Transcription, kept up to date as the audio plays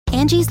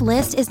Angie's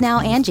List is now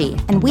Angie,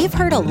 and we've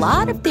heard a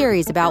lot of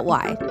theories about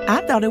why.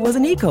 I thought it was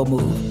an eco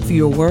move.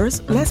 Fewer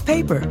words, less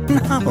paper.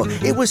 No,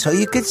 it was so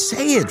you could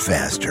say it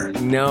faster.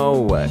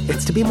 No,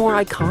 it's to be more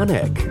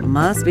iconic.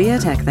 Must be a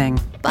tech thing.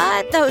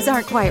 But those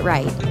aren't quite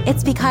right.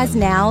 It's because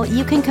now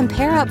you can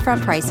compare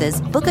upfront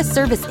prices, book a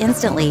service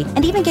instantly,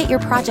 and even get your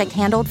project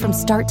handled from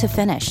start to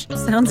finish.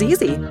 Sounds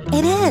easy.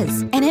 It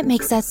is, and it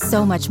makes us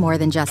so much more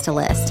than just a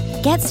list.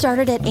 Get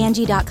started at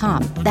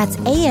Angie.com. That's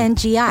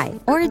ANGI,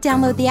 or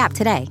download the app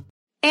today.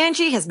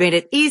 Angie has made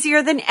it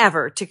easier than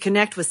ever to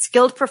connect with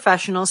skilled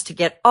professionals to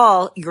get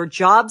all your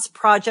jobs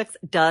projects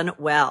done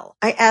well.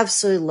 I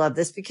absolutely love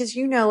this because,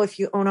 if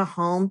you own a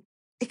home,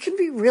 it can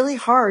be really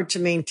hard to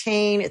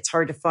maintain. It's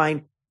hard to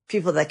find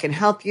people that can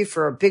help you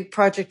for a big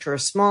project or a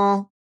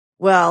small.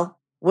 Well,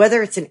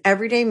 whether it's in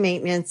everyday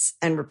maintenance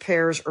and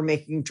repairs or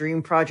making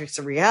dream projects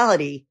a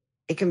reality,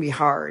 it can be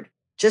hard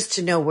just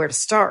to know where to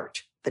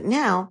start. But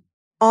now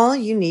all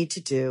you need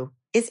to do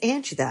is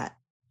Angie that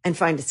and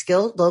find a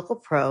skilled local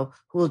pro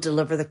who will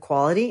deliver the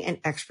quality and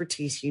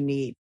expertise you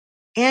need.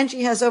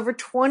 Angie has over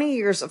 20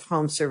 years of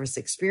home service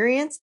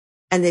experience,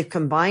 and they've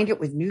combined it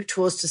with new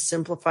tools to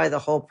simplify the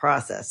whole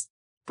process.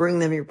 Bring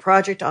them your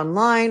project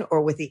online or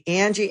with the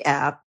Angie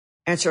app,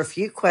 answer a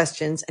few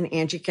questions, and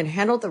Angie can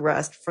handle the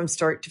rest from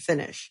start to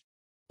finish.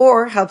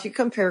 Or help you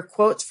compare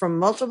quotes from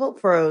multiple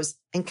pros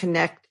and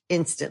connect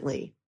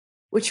instantly,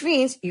 which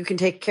means you can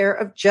take care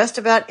of just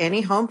about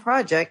any home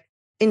project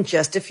in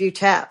just a few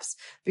taps.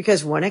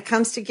 Because when it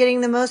comes to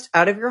getting the most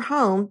out of your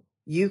home,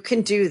 you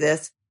can do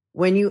this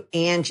when you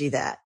Angie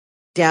that.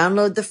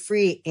 Download the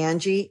free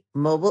Angie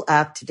mobile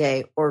app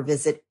today or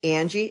visit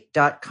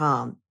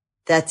Angie.com.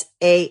 That's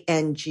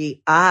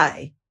ANGI.com.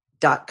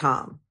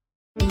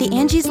 The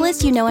Angie's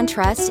List you know and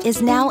trust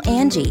is now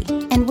Angie,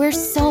 and we're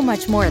so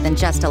much more than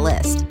just a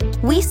list.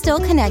 We still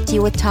connect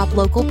you with top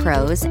local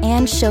pros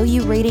and show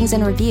you ratings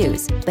and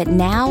reviews, but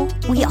now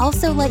we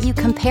also let you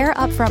compare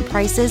upfront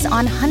prices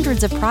on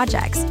hundreds of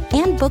projects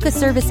and book a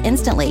service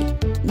instantly.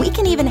 We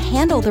can even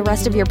handle the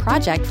rest of your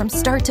project from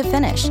start to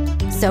finish.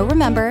 So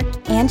remember,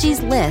 Angie's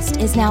List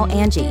is now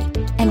Angie,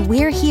 and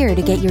we're here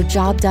to get your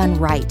job done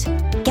right.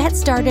 Get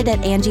started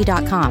at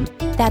Angie.com.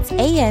 That's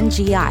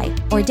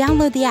ANGI, or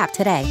download the app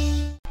today.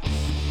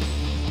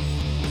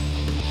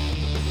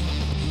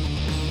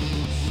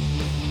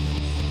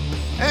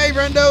 Hey,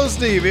 friendo,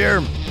 Steve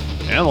here.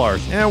 And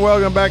Lars. And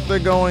welcome back to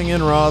Going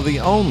In Raw,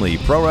 the only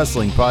pro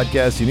wrestling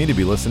podcast you need to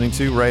be listening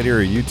to right here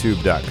at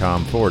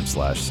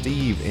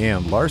youtube.com/Steve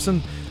and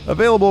Larson.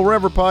 Available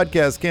wherever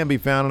podcasts can be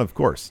found, and of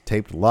course,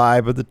 taped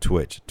live at the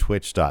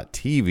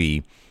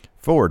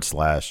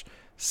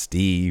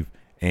twitch.tv/Steve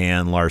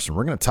and Larson.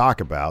 We're going to talk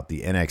about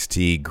the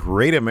NXT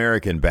Great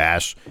American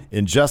Bash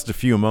in just a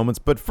few moments.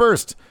 But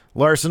first,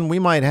 Larson, we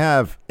might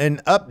have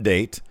an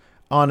update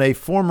on a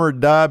former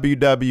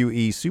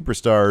WWE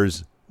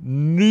superstar's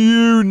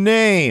new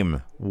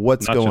name.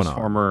 What's going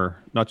on?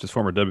 Not just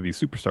former WWE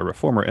superstar, but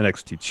former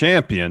NXT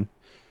champion.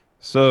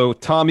 So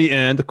Tommy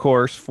End, of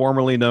course,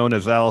 formerly known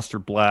as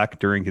Aleister Black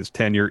during his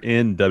tenure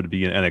in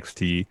WWE and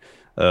NXT,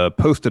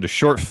 posted a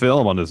short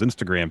film on his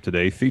Instagram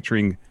today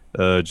featuring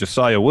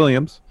Josiah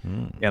Williams.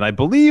 And I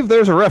believe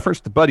there's a reference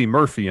to Buddy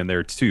Murphy in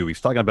there, too.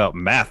 He's talking about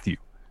Matthew.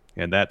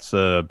 And that's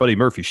Buddy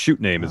Murphy's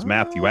shoot name is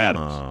Matthew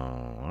Adams.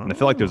 And I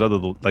feel like there's other,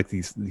 like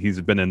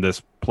he's been in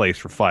this place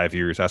for 5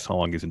 years. That's how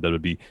long he's in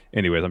WWE.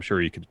 Anyways, I'm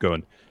sure you could go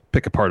and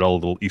pick apart all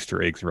the little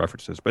Easter eggs and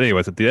references. But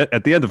anyways, at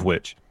the end of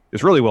which,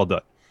 it's really well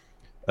done.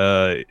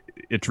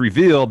 It's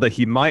revealed that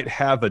he might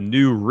have a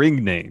new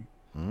ring name.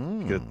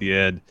 At the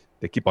end,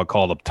 they keep on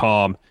calling him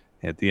Tom.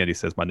 And at the end, he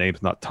says, "My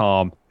name's not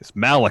Tom, it's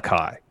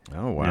Malachi."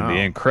 Oh, wow. And in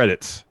the end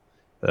credits,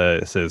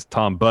 it says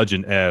Tom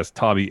Budgeon as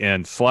Tommy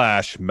End /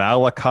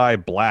 Malachi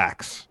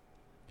Blacks.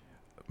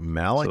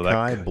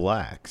 Malachi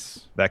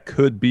Blacks. That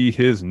could be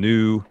his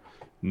new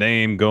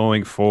name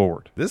going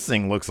forward. This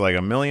thing looks like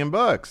 $1 million.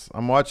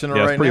 I'm watching it right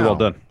now. It's pretty well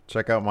done.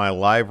 Check out my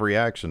live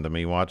reaction to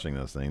me watching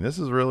this thing. This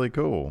is really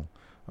cool.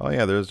 Oh,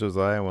 yeah, there's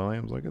Josiah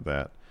Williams. Look at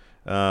that.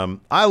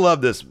 I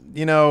love this.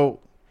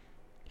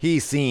 He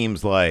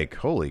seems like,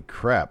 holy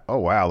crap. Oh,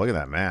 wow, look at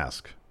that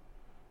mask.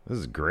 This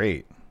is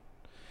great.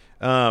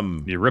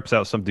 He rips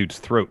out some dude's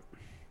throat.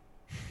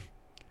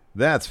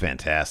 That's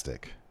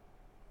fantastic.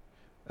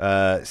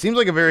 Seems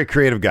like a very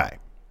creative guy.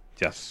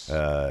 Yes.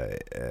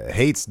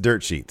 Hates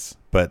dirt sheets,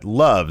 but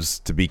loves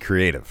to be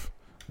creative.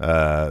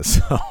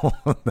 So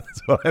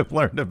that's what I've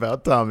learned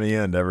about Tommy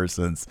End ever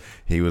since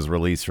he was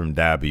released from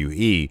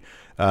WE.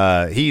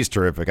 He's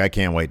terrific. I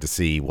can't wait to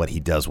see what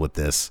he does with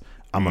this.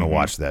 I'm going to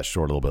watch that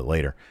short a little bit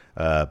later.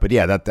 But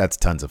yeah, that's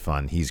tons of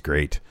fun. He's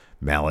great.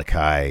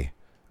 Malachi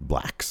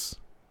Blacks.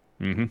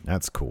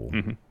 That's cool.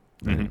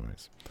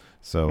 Anyways,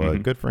 so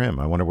good for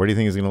him. I wonder, where do you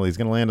think he's going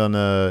to land on?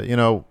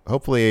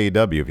 Hopefully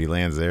AEW. If he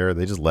lands there,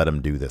 they just let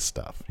him do this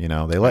stuff. They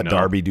let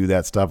Darby do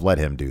that stuff. Let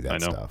him do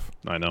that stuff.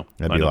 I know.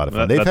 That'd be a lot of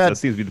fun. That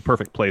seems to be the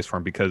perfect place for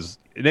him, because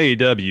in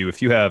AEW,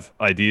 if you have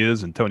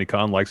ideas and Tony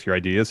Khan likes your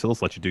ideas, he'll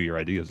just let you do your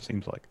ideas. It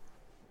seems like.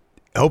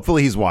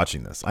 Hopefully he's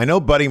watching this. I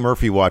know Buddy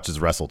Murphy watches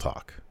Wrestle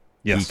Talk.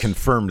 Yes. He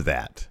confirmed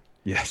that.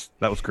 Yes,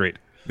 that was great.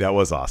 That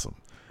was awesome.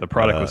 The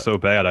product was so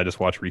bad, I just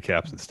watched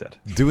recaps instead.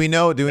 Do we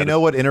know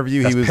what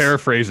interview he was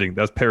paraphrasing?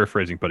 That's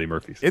paraphrasing Buddy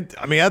Murphy's.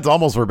 That's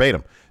almost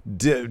verbatim.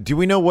 Do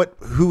we know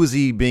who was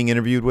he being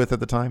interviewed with at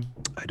the time?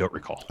 I don't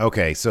recall.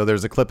 Okay, so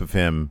there's a clip of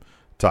him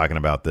talking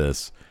about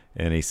this,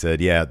 and he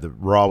said, "Yeah, the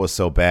Raw was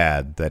so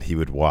bad that he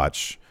would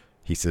watch."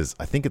 He says,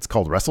 "I think it's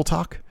called Wrestle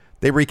Talk.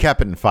 They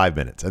recap it in 5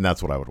 minutes, and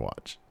that's what I would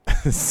watch."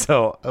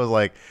 So I was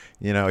like,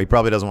 he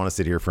probably doesn't want to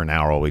sit here for an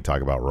hour while we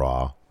talk about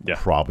Raw. Yeah,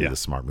 probably the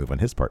smart move on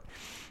his part.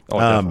 Oh,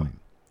 definitely.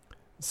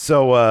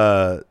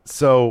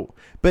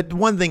 But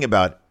one thing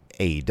about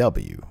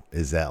AEW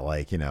is that,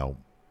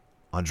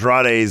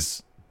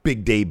 Andrade's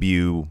big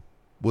debut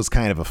was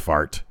kind of a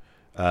fart.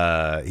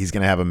 He's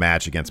going to have a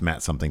match against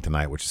Matt something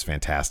tonight, which is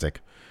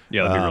fantastic.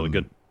 Yeah, that'd be really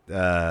good.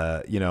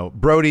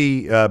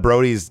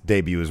 Brody's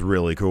debut is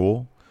really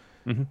cool.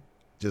 Mm-hmm.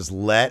 Just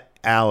let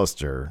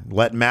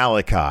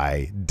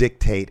Malachi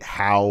dictate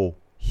how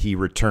he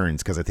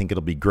returns, because I think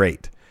it'll be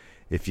great.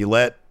 If you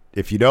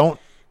don't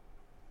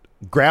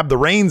grab the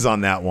reins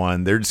on that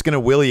one, they're just going to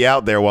wheel you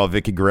out there while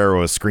Vicky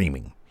Guerrero is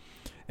screaming,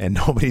 and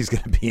nobody's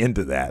going to be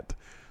into that.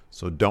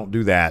 So don't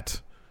do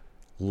that.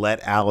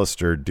 Let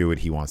Alistair do what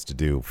he wants to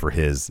do for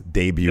his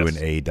debut in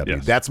AEW.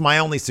 Yes. That's my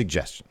only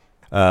suggestion.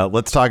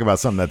 Let's talk about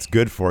something that's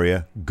good for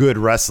you. Good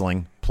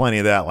wrestling. Plenty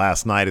of that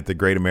last night at the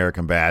Great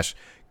American Bash.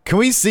 Can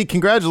we see?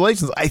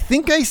 Congratulations. I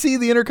think I see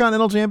the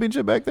Intercontinental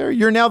Championship back there.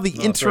 You're now the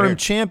interim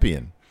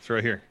champion. It's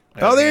right here.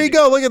 Oh, there you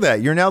go. Look at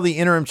that. You're now the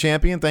interim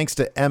champion thanks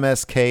to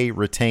MSK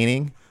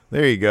retaining.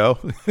 There you go.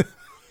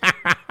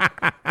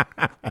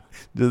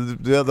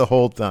 the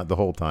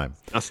whole time.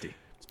 Dusty.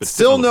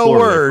 Still no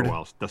word.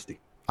 It's dusty.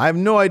 I have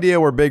no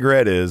idea where Big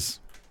Red is.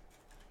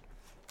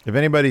 If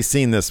anybody's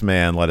seen this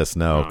man, let us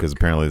know, because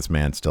apparently this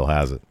man still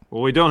has it.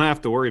 Well, we don't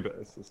have to worry about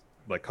it. It's just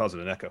like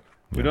causing an echo.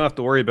 We don't have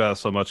to worry about it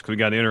so much because we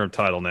got an interim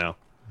title now.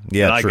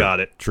 Yeah, and true. I got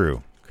it.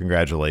 True.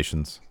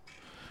 Congratulations.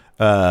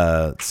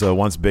 So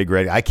once Big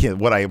Red,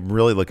 what I'm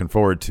really looking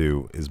forward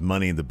to is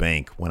Money in the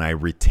Bank when I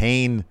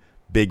retain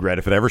Big Red,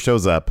 if it ever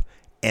shows up,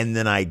 and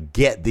then I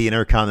get the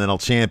Intercontinental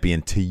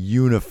Champion to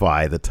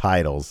unify the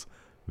titles.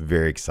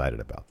 Very excited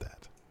about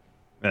that.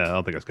 Yeah, I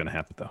don't think that's going to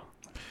happen,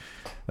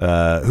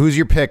 though. Who's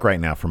your pick right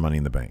now for Money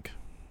in the Bank?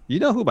 You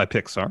know who my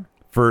picks are.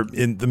 For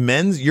in the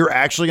men's, you're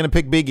actually going to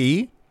pick Big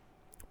E?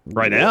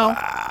 Right now?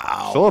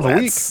 Wow. Still have a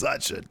week. That's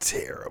such a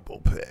terrible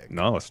pick.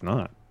 No, it's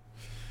not.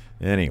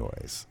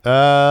 Anyways,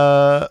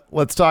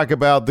 let's talk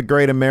about the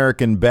Great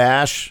American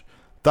Bash.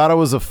 Thought it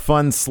was a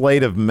fun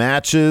slate of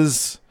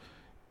matches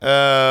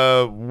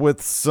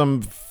with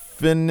some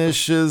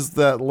finishes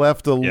that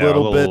left a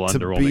little bit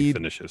to be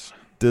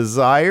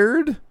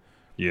desired.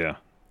 Yeah.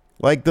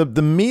 Like the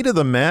meat of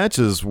the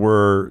matches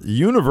were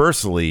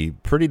universally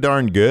pretty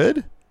darn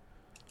good.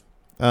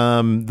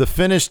 The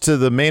finish to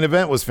the main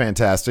event was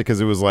fantastic because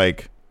it was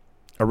like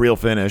a real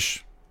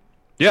finish.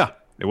 Yeah.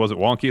 It wasn't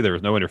wonky. There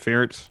was no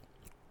interference.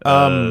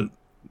 The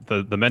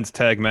men's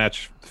tag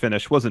match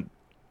finish wasn't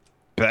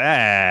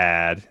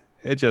bad.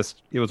 It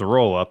was a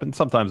roll up, and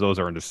sometimes those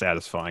aren't as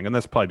satisfying, and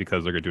that's probably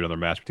because they're going to do another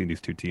match between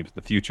these two teams in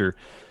the future.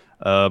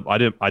 I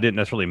didn't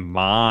necessarily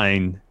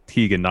mind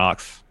Tegan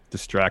Nox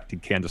distracting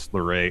Candice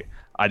LeRae.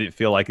 I didn't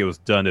feel like it was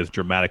done as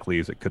dramatically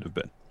as it could have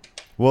been.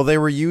 Well, they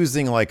were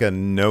using like a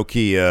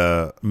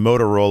Nokia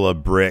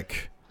Motorola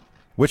brick.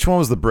 Which one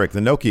was the brick? The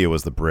Nokia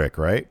was the brick,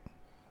 right?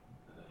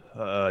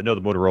 No,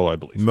 the Motorola, I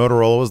believe.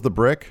 Motorola was the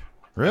brick?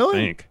 Really?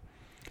 I think.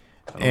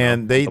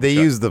 And they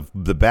used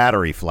the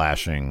battery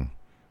flashing.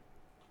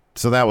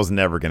 So that was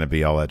never going to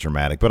be all that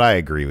dramatic. But I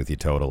agree with you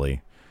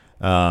totally.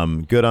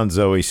 Good on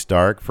Zoe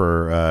Stark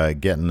for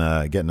getting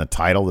a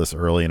title this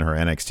early in her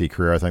NXT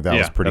career. I think that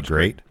was pretty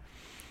great.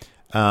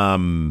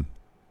 And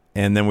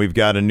then we've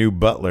got a new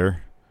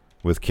Butler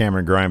with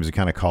Cameron Grimes. We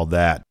kind of called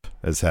that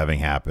as having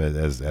happened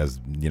as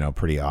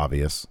pretty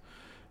obvious.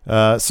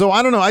 So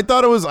I don't know. I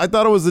thought it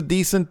was a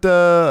decent,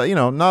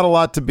 not a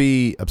lot to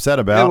be upset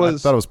about. I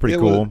thought it was pretty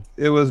cool.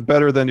 It was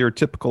better than your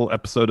typical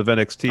episode of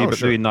NXT,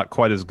 but maybe not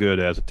quite as good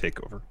as a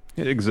takeover.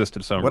 It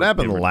existed somewhere. What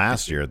happened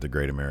last year at the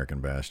Great American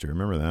Bash? Do you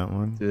remember that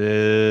one?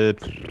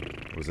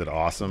 Was it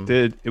awesome?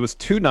 It was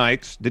 2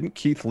 nights. Didn't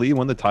Keith Lee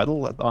win the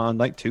title on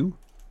night 2?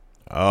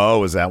 Oh,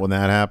 was that when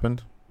that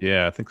happened?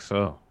 Yeah, I think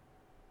so.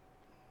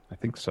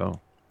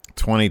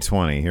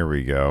 2020. Here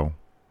we go.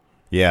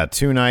 Yeah,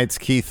 2 nights.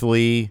 Keith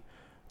Lee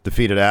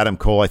defeated Adam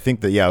Cole. I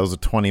think that, it was a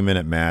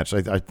 20-minute match.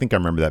 I think I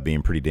remember that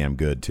being pretty damn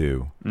good,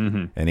 too.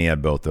 Mm-hmm. And he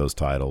had both those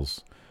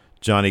titles.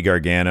 Johnny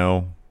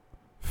Gargano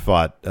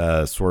fought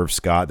Swerve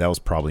Scott. That was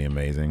probably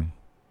amazing.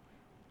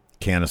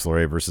 Candice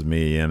LeRae versus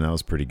Mia Yim. That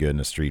was pretty good in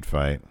a street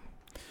fight.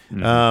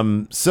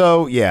 Mm-hmm.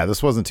 So, yeah,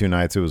 this wasn't 2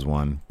 nights. It was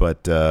 1.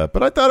 But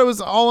I thought it was,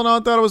 all in all,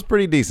 I thought it was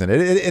pretty decent.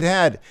 It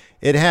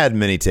had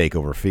mini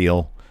takeover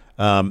feel.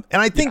 And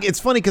I think it's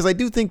funny because I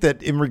do think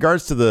that in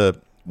regards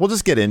to we'll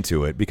just get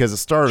into it because it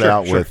started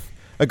out with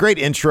a great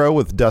intro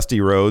with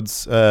Dusty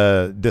Rhodes,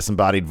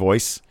 disembodied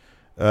voice,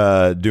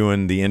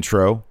 doing the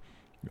intro.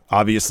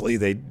 Obviously,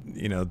 they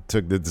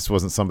took that. This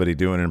wasn't somebody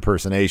doing an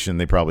impersonation.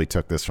 They probably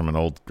took this from an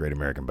old Great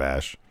American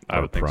Bash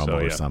I would think promo so,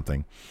 or yeah.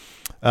 something.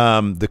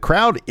 The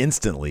crowd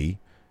instantly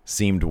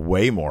seemed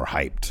way more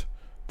hyped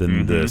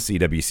than the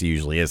CWC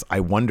usually is. I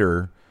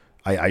wonder.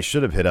 I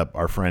should have hit up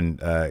our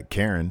friend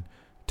Karen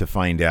to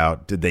find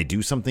out. Did they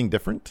do something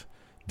different?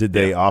 Did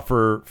they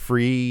offer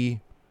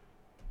free?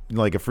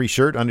 Like a free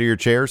shirt under your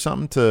chair or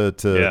something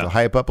to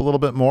hype up a little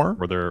bit more?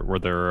 Were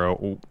there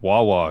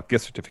Wawa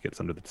gift certificates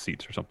under the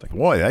seats or something?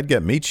 Boy, that'd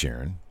get me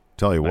cheering.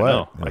 Tell you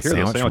what, I hear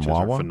those sandwiches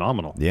are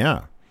phenomenal.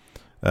 Yeah,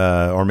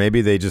 or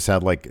maybe they just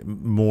had like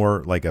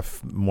more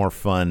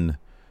fun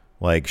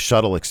like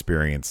shuttle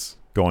experience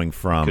going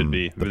from Could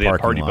be. the Maybe they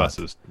had party lot.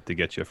 buses to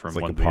get you from It's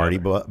like one a to party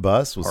the other.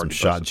 bus with Party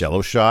some buses.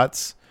 Jello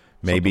shots.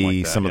 Maybe Something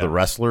like that, some of the yeah.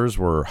 wrestlers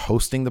were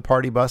hosting the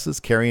party buses,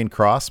 carrying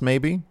cross.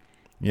 Maybe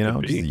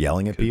Could just be.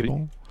 yelling at Could be.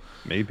 people.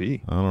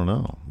 Maybe. I don't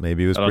know.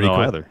 Maybe it was I don't pretty know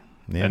cool. either.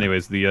 Yeah.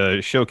 Anyways,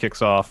 the show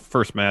kicks off.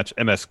 First match,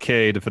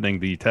 MSK defending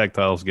the tag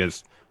titles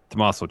against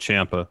Tommaso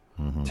Ciampa,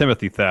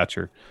 Timothy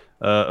Thatcher.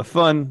 A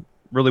fun,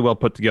 really well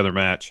put together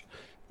match.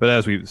 But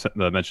as we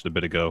mentioned a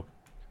bit ago,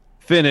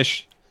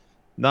 finish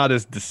not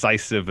as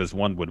decisive as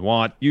one would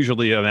want.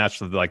 Usually a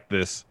match like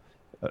this,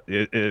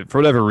 for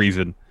whatever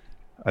reason,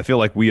 I feel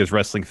like we as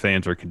wrestling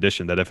fans are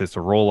conditioned that if it's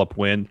a roll-up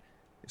win,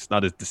 it's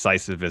not as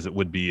decisive as it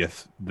would be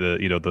if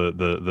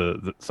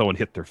the someone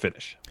hit their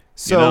finish.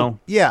 So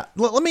yeah,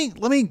 let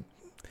me.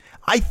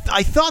 I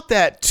thought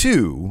that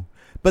too,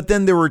 but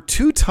then there were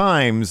two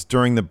times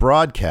during the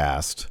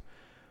broadcast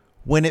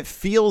when it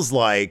feels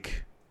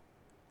like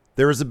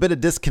there was a bit of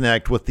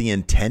disconnect with the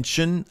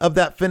intention of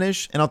that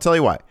finish, and I'll tell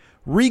you why.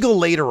 Regal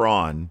later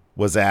on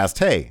was asked,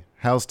 "Hey,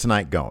 how's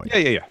tonight going?"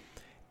 Yeah.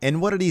 And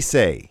what did he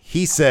say?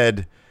 He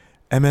said,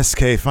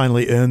 MSK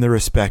finally earned the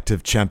respect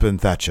of Ciampa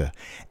Thatcher.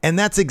 And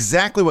that's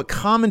exactly what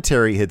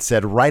commentary had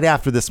said right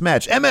after this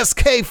match.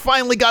 MSK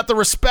finally got the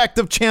respect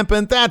of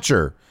Ciampa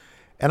Thatcher.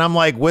 And I'm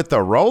like, with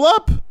the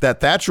roll-up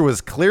that Thatcher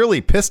was clearly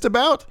pissed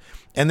about?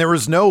 And there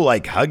was no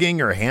like hugging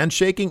or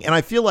handshaking. And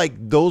I feel like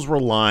those were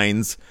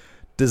lines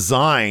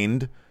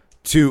designed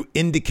to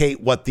indicate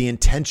what the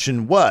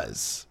intention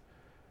was.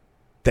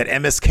 That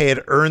MSK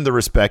had earned the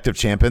respect of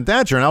Ciampa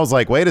Thatcher. And I was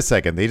like, wait a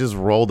second. They just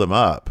rolled him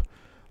up.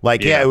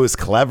 Like, yeah, it was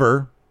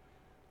clever.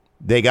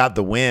 They got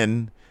the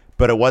win,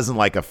 but it wasn't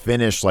like a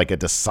finish, like a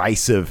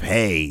decisive,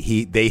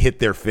 hey, they hit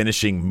their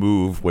finishing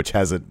move, which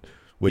is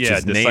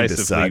named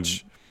as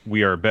such.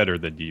 We are better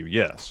than you,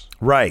 yes.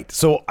 Right.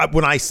 So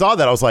when I saw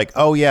that, I was like,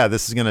 oh, yeah,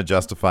 this is going to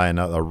justify a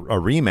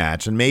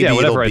rematch. And maybe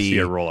whenever it'll I be see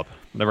a roll-up,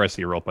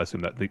 I assume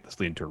that that's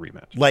leading to a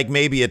rematch. like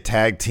maybe a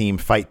tag team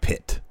fight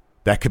pit.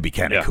 That could be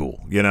kind of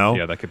cool,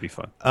 Yeah, that could be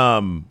fun.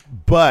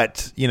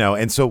 But,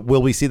 and so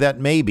will we see that?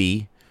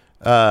 Maybe.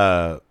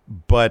 But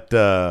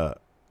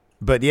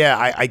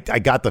yeah, I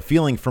got the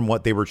feeling from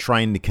what they were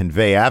trying to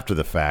convey after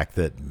the fact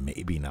that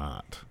maybe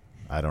not.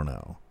 I don't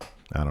know.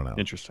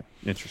 Interesting.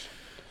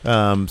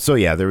 So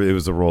yeah, it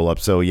was a roll up.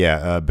 So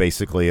yeah,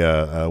 basically,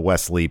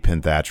 Wesley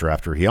pinned Thatcher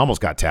after he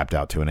almost got tapped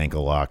out to an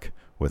ankle lock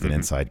with an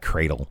inside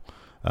cradle.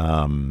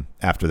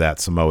 After that,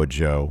 Samoa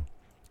Joe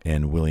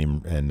and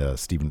William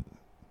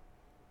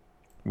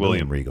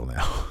Regal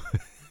now.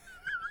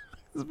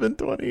 It's been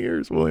 20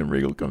 years. William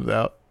Regal comes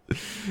out.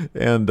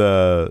 And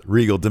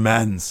Regal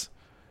demands,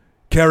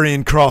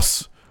 Karrion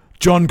Kross,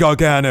 John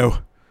Gargano,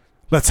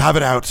 let's have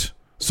it out,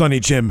 Sonny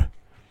Jim.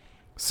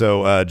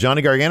 So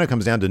Johnny Gargano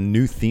comes down to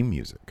new theme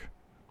music.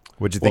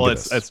 What'd you think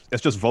of this?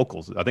 It's just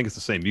vocals. I think it's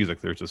the same music.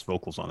 There's just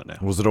vocals on it now.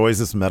 Was it always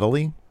this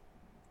metally?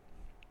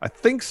 I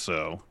think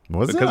so.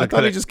 Was it? I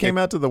thought he just came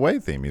out to the Way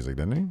theme music,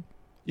 didn't he?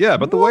 Yeah,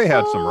 but the Way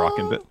had some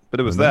rocking bit. But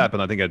it was Mm-hmm. that, but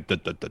I think I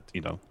did,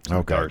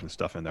 some guitars and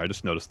stuff in there. I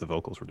just noticed the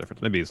vocals were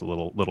different. Maybe it's a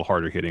little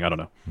harder hitting. I don't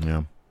know.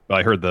 Yeah. But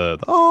I heard the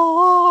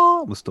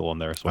was still on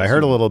there. So I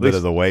heard a little bit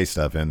of the Way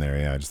stuff in there.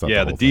 Yeah, I just thought.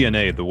 Yeah, the the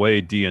DNA, the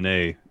Way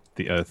DNA,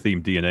 the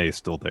theme DNA is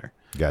still there.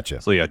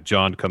 Gotcha. So yeah,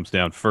 John comes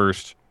down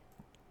first,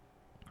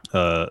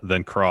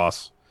 then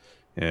Kross,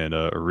 and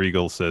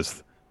Regal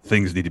says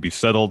things need to be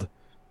settled.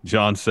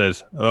 John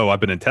says, "Oh, I've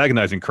been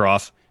antagonizing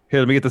Kross. Here,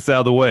 let me get this out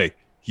of the way.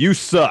 You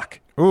suck."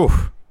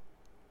 Oof.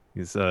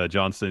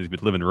 John said he's been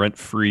living rent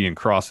free in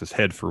Kross's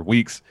head for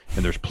weeks,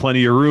 and there's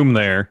plenty of room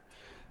there.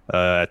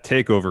 At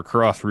Takeover,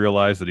 Kross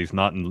realized that he's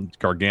not in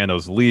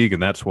Gargano's league,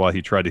 and that's why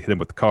he tried to hit him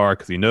with the car,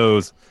 because he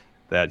knows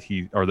that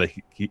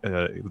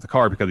with the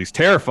car, because he's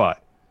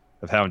terrified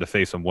of having to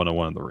face him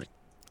one-on-one in the ring.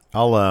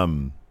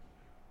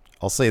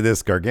 I'll say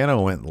this: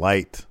 Gargano went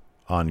light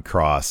on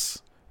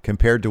Kross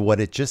compared to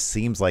what it just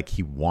seems like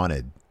he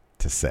wanted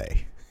to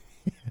say.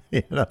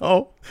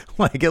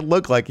 Like it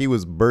looked like he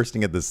was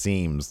bursting at the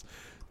seams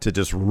to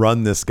just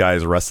run this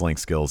guy's wrestling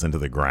skills into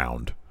the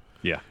ground.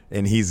 Yeah.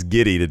 And he's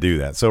giddy to do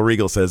that. So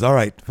Regal says, all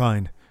right,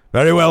 fine.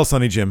 Very well,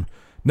 Sonny Jim.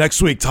 Next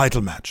week,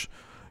 title match.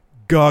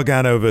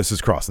 Gargano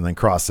versus Kross. And then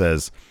Kross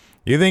says,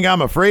 you think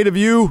I'm afraid of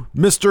you,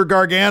 Mr.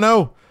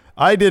 Gargano?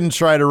 I didn't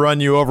try to run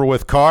you over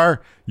with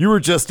Carr. You were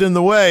just in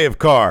the way of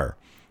Carr.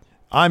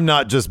 I'm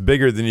not just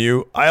bigger than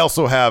you. I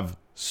also have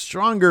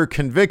stronger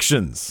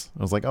convictions.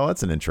 I was like, oh,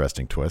 that's an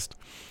interesting twist.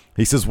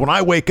 He says, when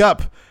I wake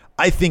up,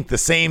 I think the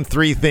same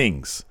three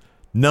things.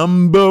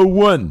 Number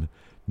one,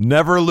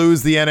 never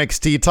lose the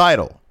NXT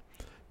title.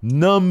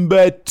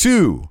 Number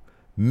two,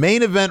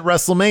 main event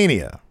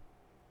WrestleMania.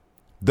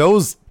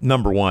 Those,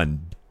 number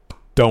one,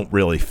 don't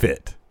really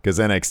fit because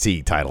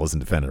NXT title isn't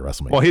defended at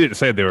WrestleMania. Well, he didn't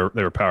say they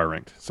were power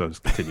ranked, so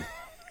just continue.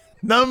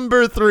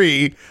 Number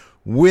three,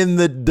 win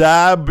the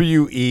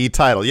WE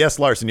title. Yes,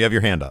 Larson, you have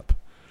your hand up.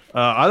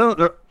 I don't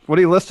know what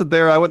he listed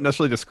there. I wouldn't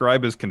necessarily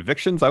describe as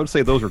convictions. I would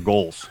say those are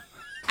goals.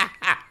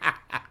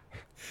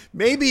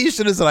 Maybe you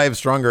should have said I have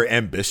stronger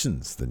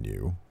ambitions than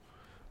you,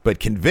 but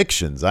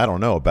convictions, I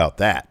don't know about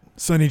that.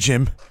 Sonny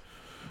Jim.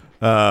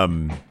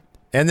 And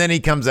then he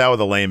comes out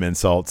with a lame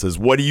insult, says,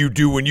 what do you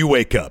do when you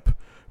wake up?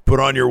 Put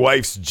on your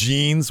wife's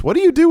jeans? What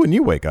do you do when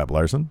you wake up,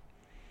 Larson?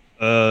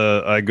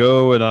 I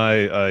go and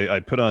I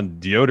put on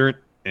deodorant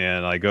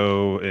and I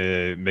go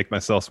make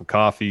myself some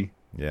coffee.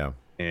 Yeah.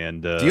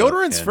 And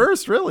deodorant's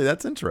first, really?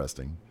 That's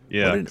interesting.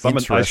 Yeah,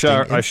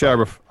 I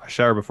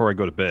shower before I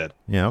go to bed.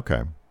 Yeah,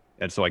 okay.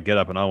 And so I get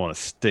up and I want to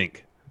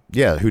stink.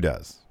 Yeah, who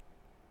does?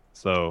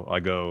 So I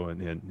go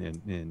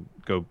and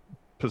go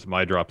put some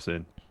eye drops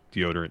in,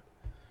 deodorant,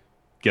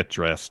 get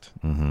dressed,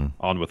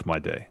 on with my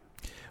day.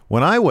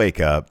 When I wake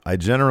up, I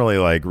generally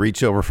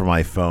reach over for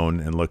my phone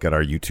and look at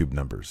our YouTube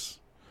numbers.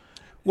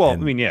 Well,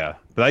 yeah,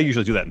 but I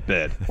usually do that in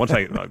bed. When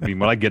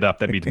I get up,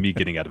 that means me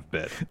getting out of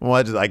bed. Well,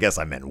 I guess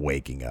I meant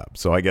waking up.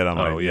 So I get on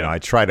I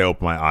try to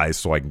open my eyes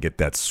so I can get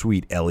that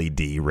sweet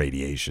LED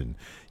radiation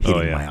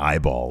hitting my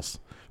eyeballs.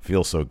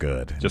 Feels so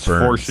good. Just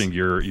forcing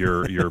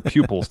your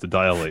pupils to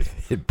dilate.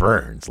 It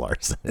burns,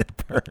 Larson. It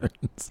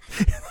burns.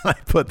 I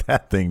put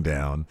that thing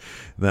down.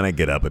 Then I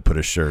get up. I put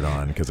a shirt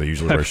on because I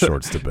usually wear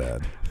shorts to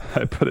bed.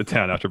 I put it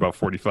down after about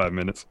 45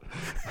 minutes.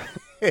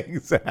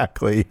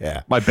 Exactly,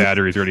 yeah. My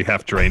battery's already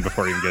half drained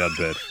before I even get out of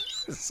bed.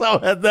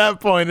 So at that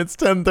point, it's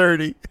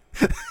 10:30.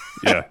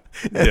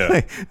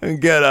 Yeah.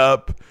 And get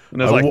up.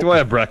 And I was do I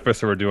have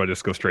breakfast or do I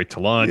just go straight to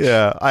lunch?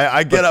 Yeah,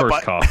 I get up.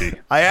 First coffee.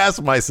 I ask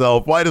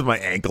myself, why does my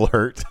ankle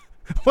hurt?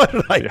 What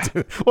did I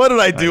do? What did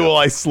I do while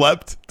I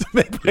slept to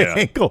make my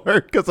ankle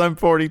hurt? Because I'm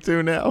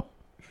 42 now.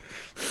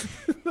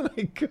 Then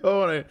I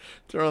go and I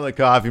turn on the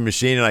coffee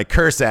machine and I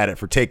curse at it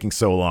for taking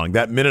so long.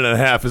 That minute and a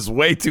half is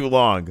way too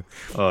long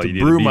to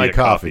brew my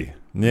coffee.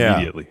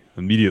 Yeah,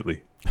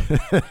 immediately.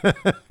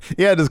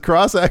 Yeah, does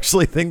Cross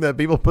actually think that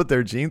people put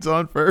their jeans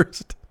on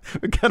first?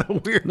 Kind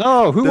of weird.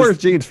 No, who wears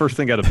jeans first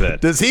thing out of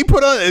bed? Does he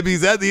put on?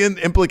 Is that the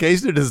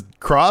implication? Does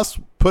Cross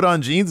put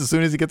on jeans as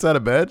soon as he gets out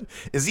of bed?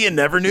 Is he a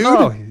never nude?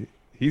 No,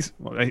 he's.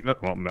 Well, I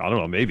don't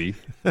know. Maybe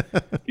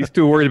he's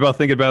too worried about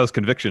thinking about his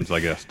convictions. I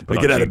guess. To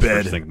get out of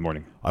bed first thing in the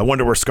morning. I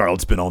wonder where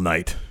Scarlett's been all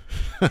night.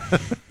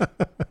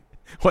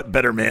 What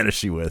better man is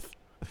she with?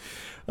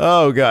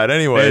 Oh God.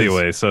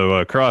 Anyway,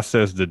 so Cross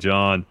says to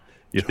John,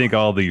 "You think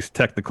all these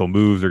technical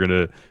moves you're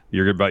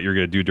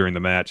gonna do during the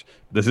match?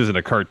 This isn't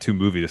a cartoon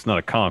movie. It's not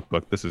a comic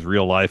book. This is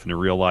real life. And in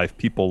real life,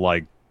 people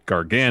like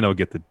Gargano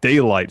get the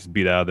daylights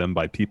beat out of them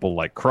by people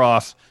like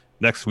Cross.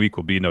 Next week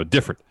will be no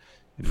different."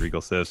 And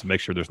Regal says to make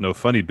sure there's no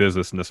funny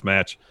business in this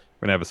match,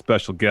 we're gonna have a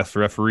special guest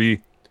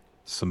referee,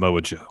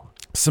 Samoa Joe.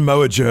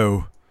 Samoa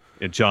Joe.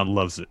 And John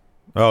loves it.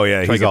 Oh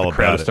yeah, he's all the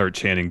crowd about to it. start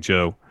chanting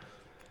Joe.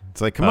 It's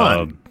like, come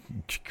on,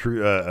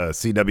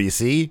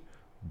 CWC,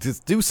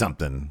 just do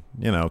something.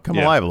 Come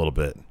alive a little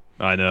bit.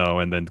 I know.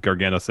 And then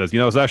Gargano says,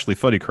 it's actually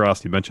funny,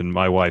 Cross, you mentioned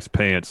my wife's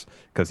pants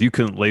because you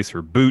couldn't lace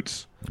her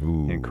boots.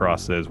 Ooh. And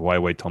Cross says, why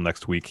wait till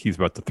next week? He's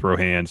about to throw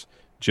hands.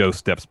 Joe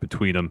steps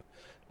between them.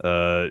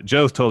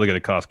 Joe's totally going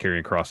to cost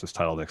Karrion Kross his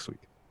title next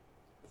week.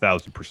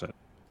 1,000%.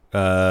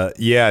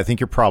 Yeah, I think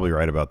you're probably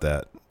right about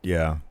that.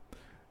 Yeah.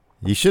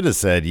 You should have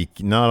said,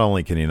 not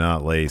only can you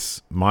not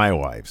lace my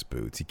wife's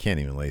boots, you can't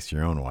even lace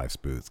your own wife's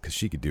boots because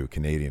she could do a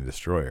Canadian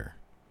Destroyer.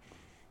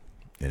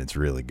 And it's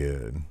really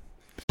good.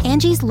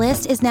 Angie's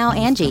List is now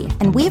Angie,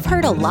 and we've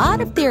heard a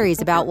lot of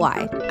theories about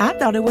why. I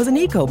thought it was an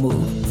eco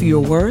move.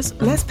 Fewer words,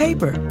 less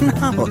paper.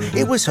 No,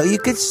 it was so you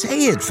could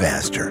say it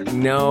faster.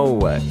 No,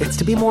 it's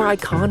to be more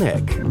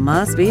iconic.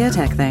 Must be a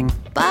tech thing.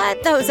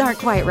 But those aren't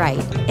quite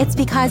right. It's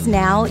because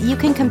now you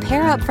can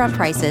compare upfront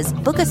prices,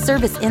 book a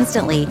service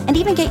instantly, and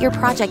even get your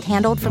project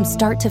handled from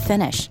start to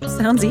finish.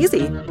 Sounds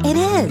easy. It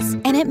is,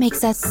 and it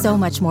makes us so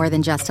much more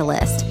than just a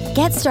list.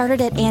 Get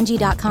started at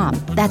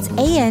Angie.com. That's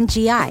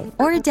ANGI,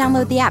 or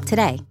download the app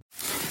today.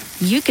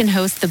 You can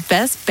host the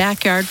best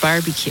backyard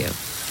barbecue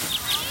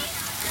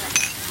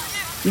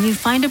when you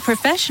find a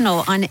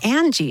professional on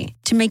Angie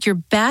to make your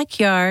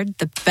backyard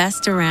the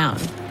best around.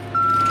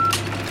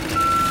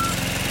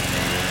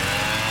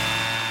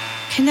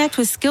 Connect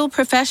with skilled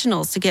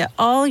professionals to get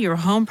all your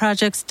home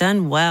projects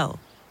done well.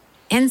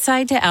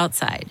 Inside to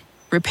outside,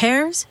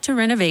 repairs to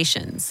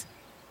renovations.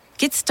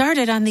 Get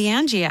started on the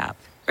Angie app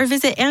or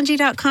visit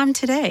Angie.com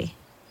today.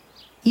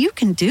 You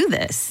can do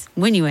this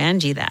when you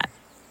Angie that.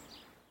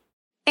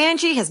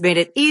 Angie has made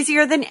it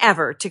easier than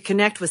ever to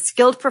connect with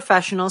skilled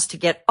professionals to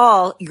get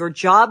all your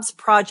jobs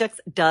projects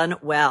done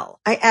well.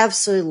 I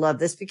absolutely love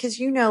this because,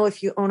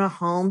 if you own a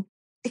home,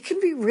 it can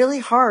be really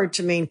hard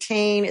to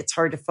maintain. It's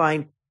hard to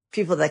find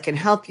people that can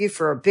help you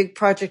for a big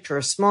project or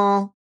a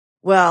small.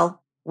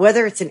 Well,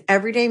 whether it's in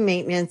everyday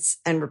maintenance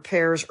and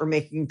repairs or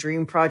making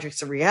dream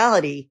projects a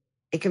reality,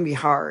 it can be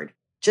hard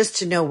just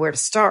to know where to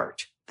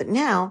start. But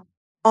now,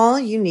 all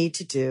you need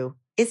to do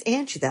is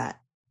Angie that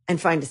and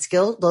find a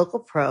skilled local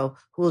pro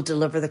who will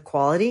deliver the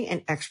quality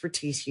and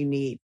expertise you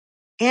need.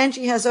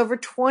 Angie has over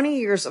 20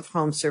 years of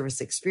home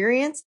service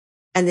experience,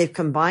 and they've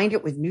combined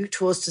it with new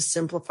tools to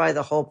simplify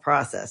the whole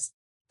process.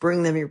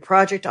 Bring them your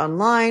project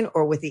online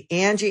or with the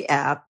Angie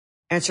app,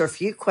 answer a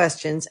few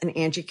questions, and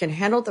Angie can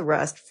handle the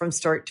rest from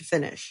start to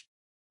finish.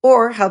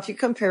 Or help you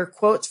compare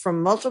quotes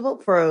from multiple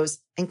pros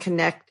and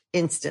connect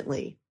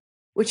instantly,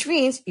 which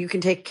means you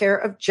can take care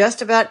of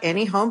just about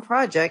any home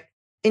project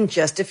in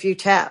just a few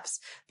taps.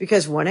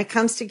 Because when it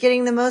comes to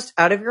getting the most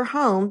out of your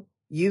home,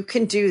 you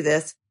can do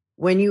this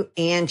when you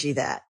Angie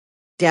that.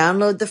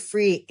 Download the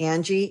free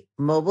Angie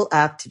mobile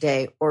app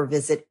today or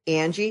visit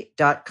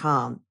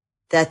Angie.com.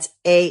 That's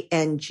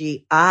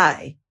ANGI.com.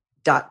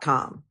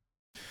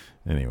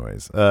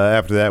 Anyways,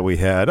 after that we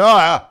had,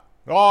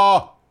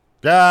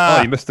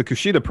 you missed the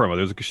Kushida promo.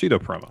 There's a Kushida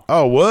promo.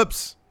 Oh,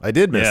 whoops. I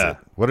did miss it.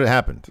 What had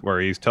happened? Where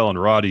he's telling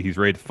Roddy he's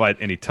ready to fight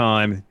any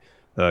time.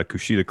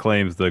 Kushida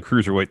claims the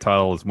cruiserweight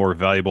title is more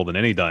valuable than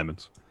any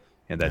diamonds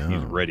and that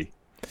he's ready.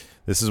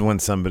 This is when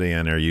somebody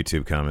on our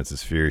YouTube comments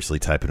is furiously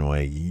typing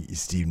away,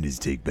 Steve needs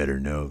to take better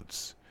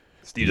notes.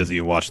 Steve doesn't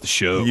even watch the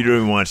show. You don't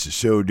even watch the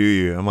show, do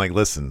you? I'm like,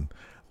 listen,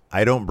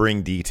 I don't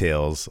bring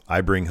details.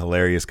 I bring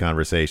hilarious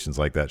conversations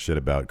like that shit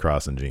about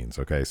Cross and Jeans,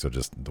 okay? So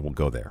we'll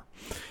go there.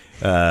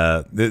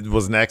 It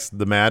was next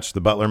the match,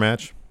 the Butler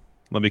match?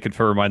 Let me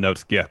confirm my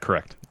notes. Yeah,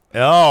 correct.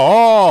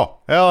 LA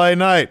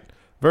Knight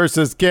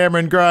versus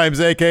Cameron Grimes,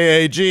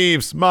 a.k.a.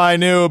 Jeeves, my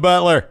new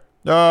Butler.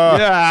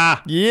 Yeah.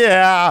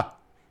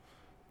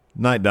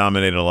 Knight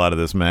dominated a lot of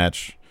this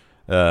match.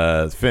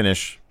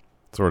 Finish,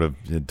 sort of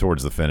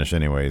towards the finish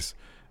anyways.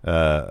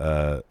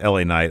 LA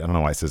Knight, I don't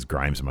know why it says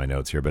Grimes in my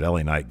notes here, but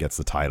LA Knight gets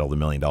the title, the $1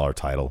 million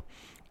title,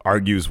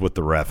 argues with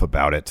the ref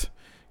about it.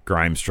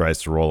 Grimes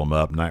tries to roll him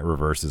up. Knight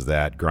reverses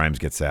that. Grimes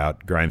gets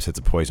out. Grimes hits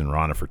a Poison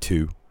Rana for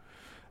 2.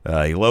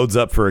 He loads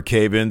up for a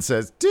cave-in,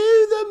 says, to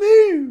the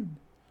moon.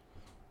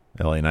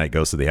 LA Knight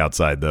goes to the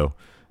outside, though.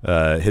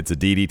 Hits a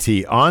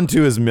DDT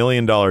onto his $1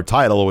 million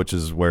title, which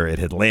is where it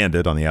had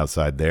landed on the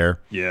outside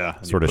there. Yeah.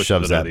 Sort of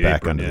shoves that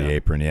back under the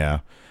apron,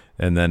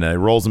 And then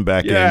rolls him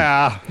back in.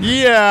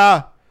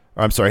 Yeah.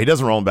 I'm sorry, he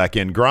doesn't roll him back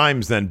in.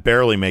 Grimes then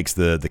barely makes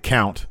the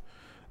count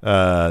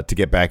to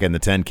get back in the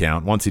 10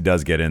 count. Once he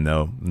does get in,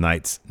 though,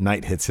 Knight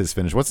hits his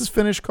finish. What's his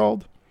finish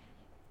called?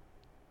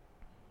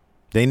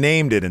 They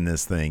named it in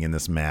this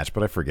match,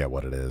 but I forget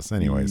what it is.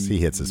 Anyways, he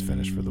hits his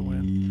finish for the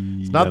win.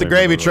 It's not the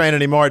gravy train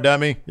anymore,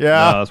 dummy.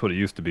 Yeah. No, that's what it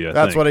used to be,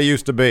 That's what it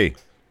used to be.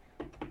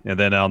 And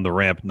then on the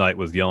ramp, Knight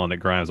was yelling at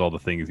Grimes all the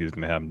things he was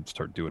going to have him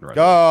start doing right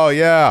now. Oh,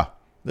 yeah.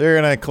 They're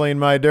going to clean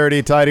my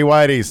dirty, tidy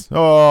whities.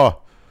 Oh,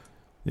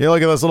 you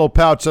look at this little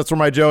pouch. That's where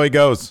my Joey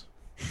goes.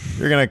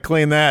 You're going to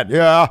clean that.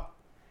 Yeah.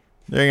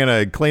 You're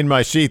going to clean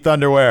my sheath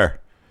underwear.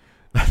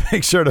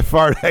 Make sure to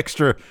fart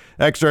extra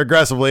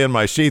aggressively in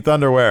my sheath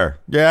underwear.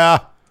 Yeah.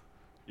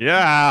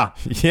 Yeah,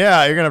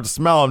 you're going to have to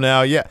smell them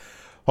now. Yeah.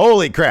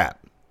 Holy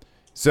crap.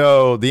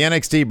 So the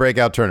NXT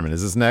Breakout Tournament,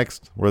 is this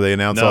next where they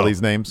announce all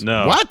these names?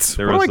 No. What?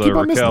 There was a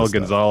Raquel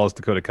Gonzalez,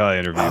 Dakota Kai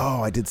interview.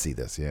 Oh, I did see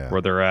this, yeah.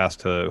 Where they're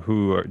asked,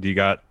 who do you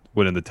got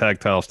winning the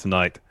tag titles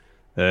tonight?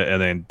 And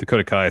then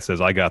Dakota Kai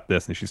says, I got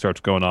this. And she starts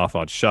going off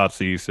on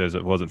Shotzi, says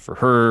it wasn't for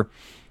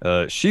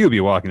her. She will be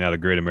walking out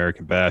of Great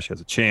American Bash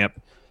as a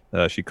champ.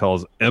 She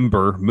calls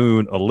Ember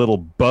Moon a little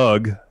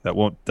bug that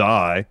won't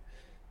die.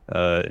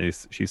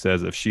 She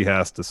says if she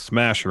has to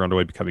smash her on the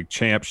way to becoming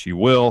champ, she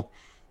will.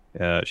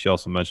 She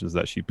also mentions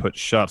that she put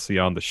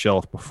Shotzi on the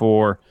shelf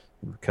before.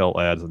 Raquel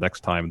adds the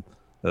next time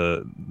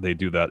they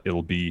do that,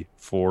 it'll be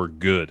for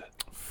good.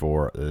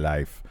 For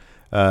life.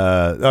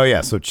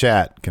 So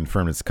chat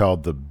confirmed it's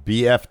called the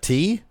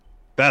BFT?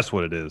 That's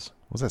what it is.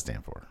 What's that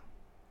stand for?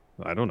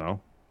 I don't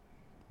know.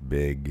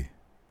 Big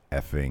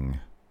effing...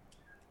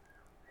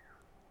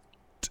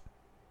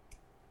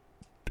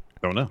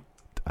 Don't know.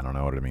 I don't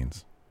know what it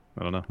means.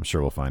 I don't know. I'm sure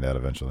we'll find out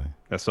eventually.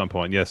 At some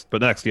point, yes. But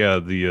next,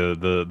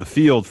 the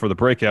field for the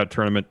breakout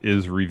tournament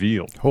is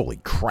revealed. Holy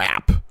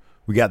crap.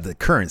 We got the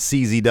current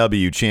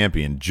CZW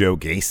champion, Joe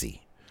Gacy.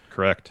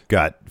 Correct.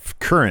 Got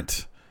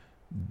current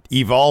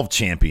Evolve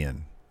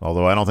champion,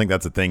 although I don't think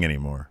that's a thing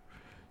anymore.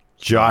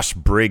 Josh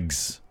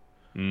Briggs.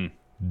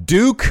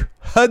 Duke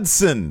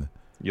Hudson.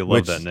 You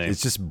love that name.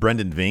 It's just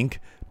Brendan Vink.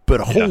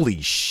 But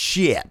holy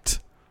shit.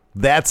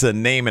 That's a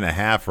name and a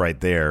half right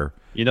there.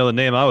 You know the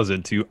name I was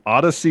into?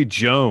 Odyssey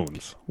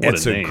Jones.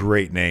 It's a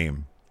great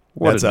name.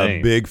 That's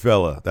a big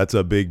fella. That's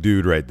a big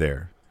dude right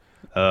there.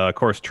 Of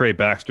course, Trey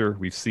Baxter.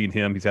 We've seen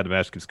him. He's had a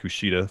match against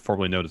Kushida,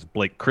 formerly known as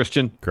Blake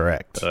Christian.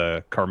 Correct.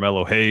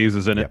 Carmelo Hayes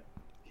is in it.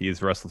 He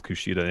has wrestled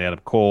Kushida and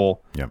Adam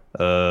Cole. Yep.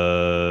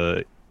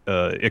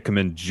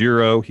 Ikemen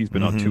Jiro. He's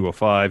been on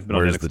 205. Been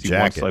where's on NXT the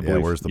jacket? Once, I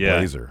believe. Where's the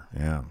blazer?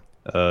 Yeah.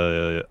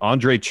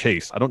 Andre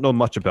Chase. I don't know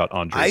much about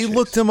Andre Chase. I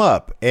looked him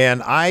up,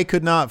 and I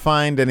could not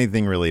find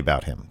anything really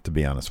about him, to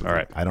be honest with you. All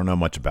right. I don't know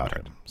much about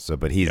him. So,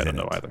 but he's in it. I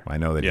don't know either. I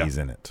know that he's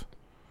in it.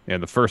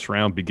 And the first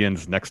round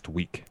begins next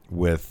week.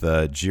 With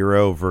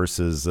Giro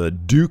versus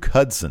Duke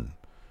Hudson.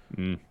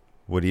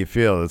 What do you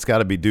feel? It's got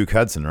to be Duke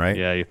Hudson, right?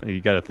 Yeah,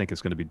 you got to think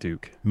it's going to be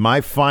Duke.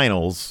 My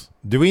finals.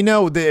 Do we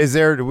know? Do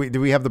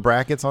we have the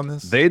brackets on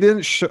this? They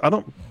didn't show. I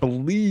don't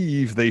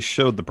believe they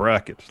showed the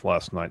brackets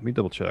last night. Let me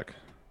double check.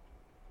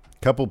 A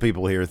couple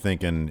people here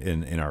thinking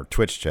in our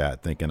Twitch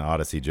chat thinking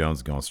Odyssey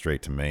Jones going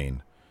straight to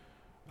Maine.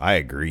 I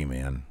agree,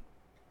 man.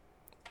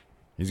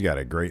 He's got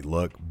a great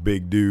look,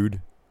 big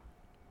dude.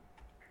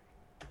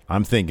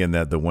 I'm thinking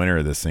that the winner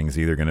of this thing is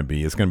either going to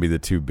be the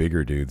two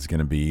bigger dudes. It's going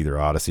to be either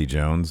Odyssey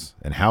Jones,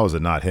 and how is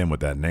it not him with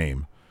that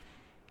name?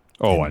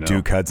 Oh, and I know.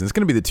 Duke Hudson. It's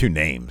going to be the two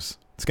names.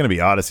 It's going to be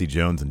Odyssey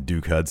Jones and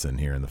Duke Hudson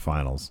here in the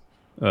finals.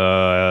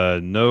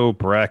 No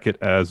bracket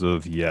as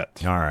of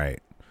yet. All right.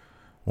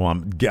 Well,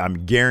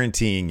 I'm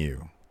guaranteeing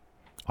you,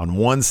 on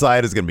one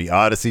side is going to be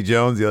Odyssey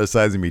Jones, the other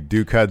side is going to be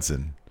Duke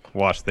Hudson.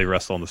 Watch, they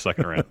wrestle in the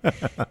second round.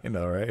 I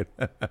know, right?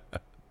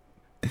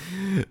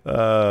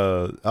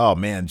 Oh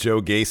man,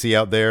 Joe Gacy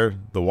out there,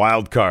 the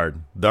wild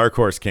card, dark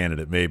horse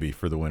candidate maybe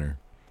for the winner,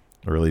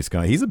 or at least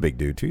he's a big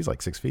dude too. He's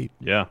like 6 feet.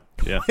 Yeah.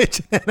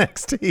 Which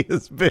NXT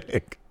is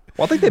big.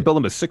 Well, I think they build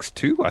him as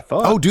 6'2", I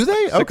thought. Oh, do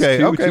they?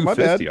 6'2", Okay, my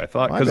bad. I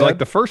thought, My because bad. like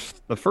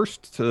the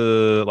first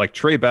like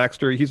Trey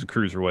Baxter, he's a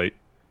cruiserweight.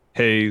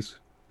 Hayes,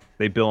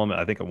 they bill him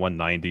I think at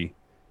 190,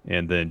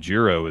 and then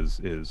Giro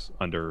is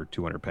under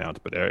 200 pounds,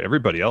 but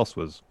everybody else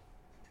was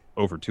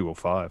over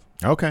 205.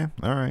 Okay,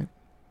 all right,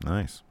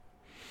 nice.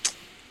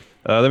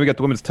 Then we got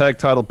the women's tag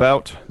title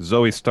bout.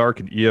 Zoe Stark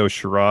and Io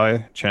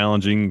Shirai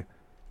challenging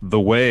The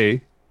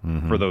Way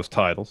for those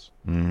titles.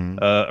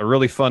 A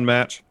really fun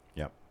match.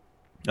 Yep.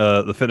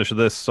 The finish of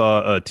this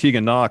saw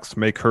Tegan Nox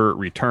make her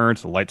return.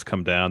 So the lights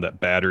come down. That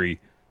battery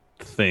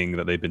thing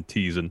that they've been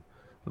teasing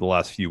for the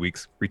last few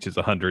weeks reaches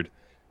 100.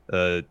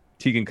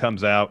 Tegan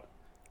comes out.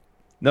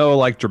 No,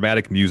 like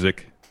dramatic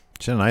music.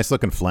 She had a nice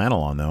looking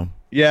flannel on though.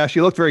 Yeah, she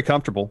looked very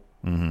comfortable.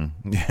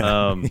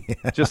 Yeah.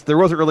 Just there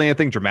wasn't really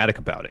anything dramatic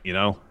about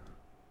it,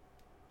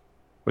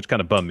 which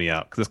kind of bummed me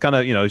out because it's kind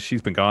of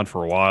she's been gone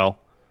for a while.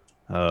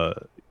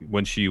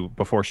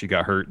 Before she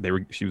got hurt,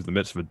 she was in the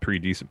midst of a pretty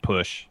decent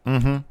push,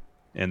 and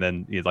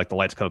then like the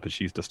lights come up and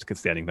she's just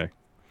standing there,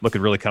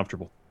 looking really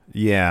comfortable.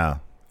 Yeah.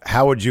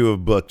 How would you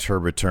have booked her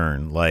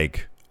return?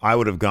 Like I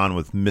would have gone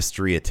with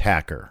mystery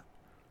attacker.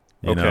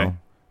 You know,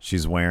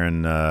 she's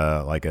wearing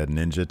like a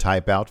ninja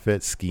type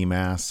outfit, ski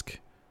mask.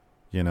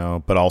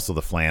 But also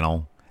the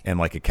flannel and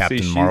like a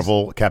Captain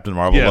Marvel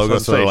logo.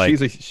 So like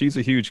she's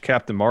a huge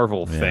Captain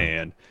Marvel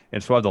fan,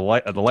 and so the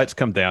lights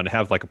come down and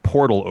have like a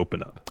portal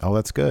open up. Oh,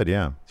 that's good.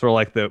 Yeah. Sort of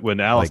like when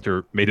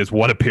Alistair made his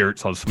one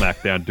appearance on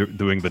SmackDown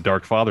doing the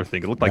Dark Father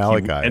thing. It looked like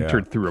Malachi, he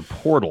entered through a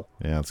portal.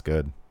 Yeah, that's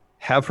good.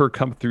 Have her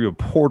come through a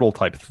portal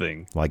type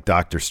thing. Like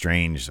Doctor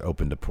Strange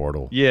opened a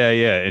portal. Yeah.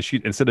 And she,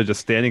 instead of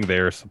just standing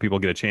there so people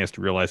get a chance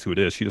to realize who it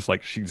is,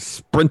 she's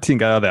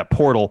sprinting out of that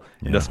portal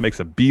and just makes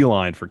a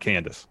beeline for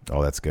Candice.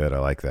 Oh, that's good. I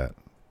like that.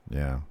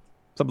 Yeah.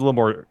 Something a little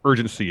more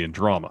urgency and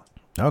drama.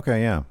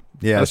 Okay, yeah.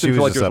 Yeah, she was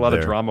like there's a lot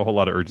of drama, a whole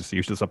lot of urgency.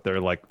 She was just up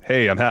there like,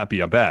 hey, I'm happy,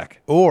 I'm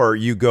back. Or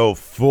you go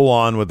full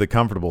on with the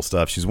comfortable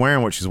stuff. She's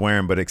wearing what she's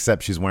wearing, but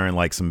except she's wearing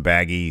like some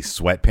baggy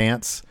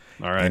sweatpants.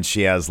 All right. And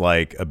she has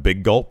like a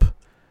big gulp.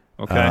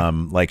 Okay.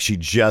 Like she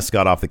just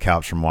got off the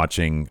couch from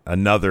watching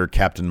another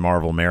Captain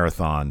Marvel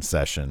marathon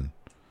session,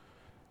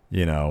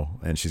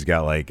 and she's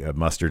got like a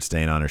mustard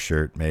stain on her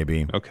shirt,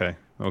 maybe. Okay.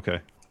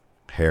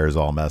 Hair's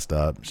all messed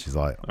up. She's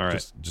like, all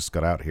right. just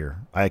got out here.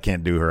 I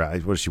can't do her.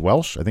 What is she,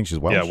 Welsh? I think she's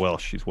Welsh. Yeah,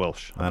 Welsh. She's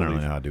Welsh. I don't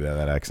really know how to do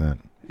that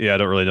accent. Yeah, I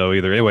don't really know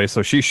either. Anyway,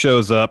 so she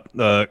shows up.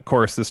 Of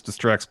course, this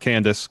distracts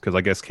Candice because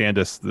I guess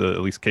Candice,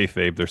 at least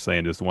kayfabe, they're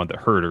saying is the one that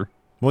hurt her.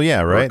 Well,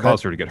 yeah, right.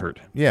 Caused her to get hurt.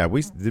 Yeah,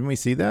 didn't we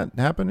see that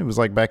happen? It was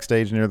like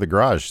backstage near the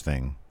garage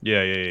thing.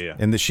 Yeah.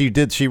 And she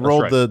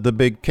rolled the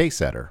big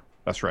case at her.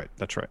 That's right.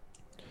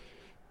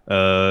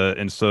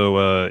 And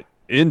so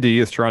Indy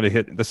is trying to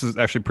hit. This is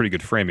actually pretty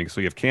good framing.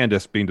 So you have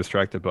Candice being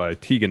distracted by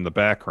Tegan in the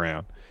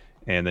background,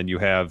 and then you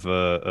have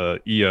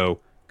Io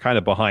kind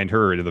of behind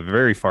her in the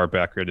very far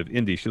background of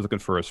Indy. She's looking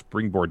for a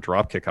springboard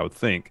dropkick, I would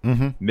think.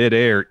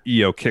 Midair,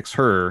 Io kicks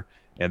her.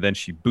 And then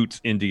she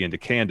boots Indy into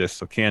Candice,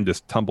 so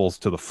Candice tumbles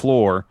to the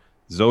floor.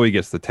 Zoe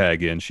gets the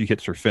tag in. She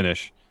hits her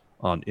finish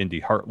on Indy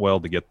Hartwell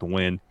to get the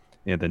win.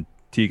 And then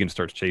Tegan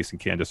starts chasing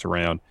Candice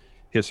around,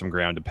 hits some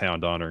ground and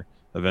pound on her.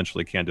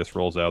 Eventually, Candice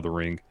rolls out of the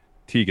ring.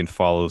 Tegan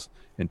follows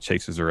and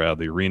chases her out of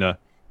the arena.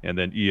 And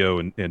then Io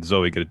and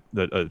Zoe get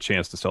a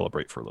chance to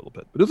celebrate for a little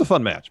bit. But it was a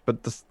fun match.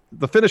 But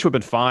the finish would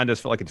have been fine. I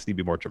just felt like it just needed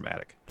to be more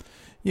dramatic.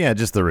 Yeah,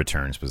 just the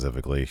return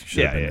specifically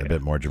should have been a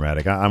bit more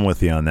dramatic. I'm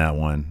with you on that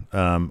one.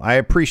 I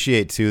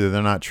appreciate, too, that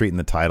they're not treating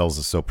the titles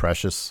as so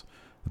precious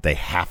that they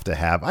have to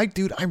have. I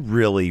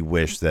really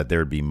wish that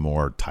there'd be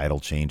more title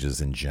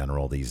changes in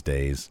general these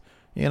days,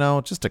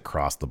 just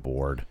across the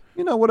board.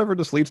 Whatever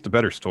just leads to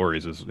better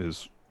stories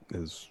is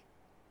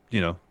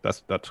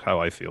that's how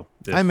I feel.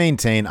 If I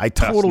maintain. I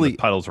passing totally the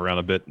titles around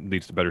a bit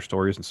leads to better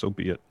stories, and so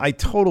be it. I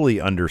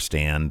totally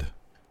understand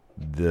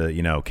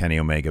the Kenny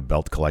Omega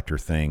belt collector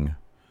thing.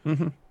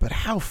 Mm-hmm. But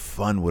how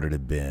fun would it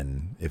have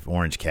been if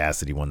Orange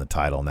Cassidy won the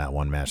title in that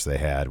one match they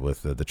had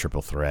with the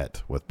triple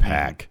threat with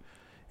Pac?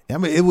 I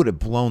mean, it would have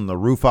blown the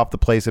roof off the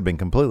place. It'd been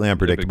completely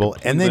unpredictable.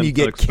 And then you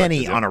get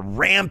Kenny on a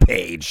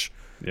rampage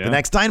the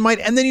next Dynamite,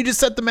 and then you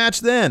just set the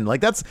match then. Like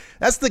that's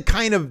the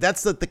kind of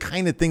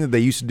thing that they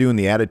used to do in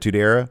the Attitude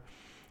Era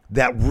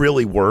that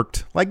really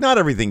worked. Like not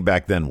everything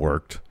back then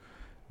worked,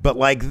 but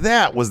like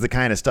that was the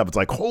kind of stuff. It's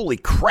like, holy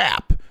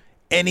crap,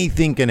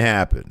 anything can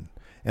happen.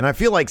 And I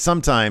feel like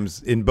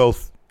sometimes in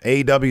both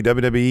AEW,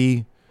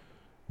 WWE,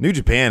 New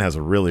Japan has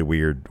a really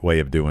weird way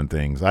of doing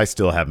things. I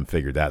still haven't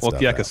figured that stuff out.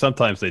 Well, yeah, because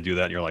sometimes they do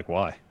that, and you're like,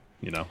 why?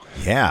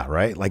 Yeah,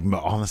 right? Like,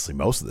 honestly,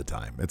 most of the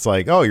time. It's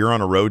like, oh, you're on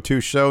a Road 2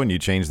 show, and you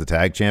change the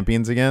tag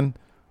champions again?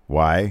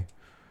 Why?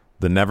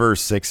 The Never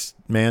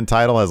six-man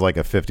title has like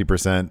a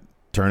 50%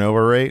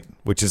 turnover rate,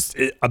 which is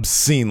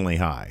obscenely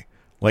high.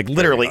 Like,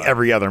 literally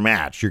every other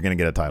match, you're going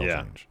to get a title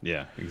change.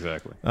 Yeah,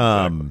 exactly.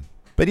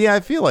 But yeah,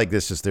 I feel like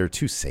they're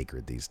too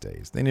sacred these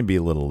days. They need to be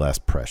a little less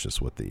precious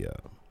with the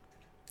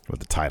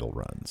title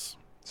runs.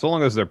 So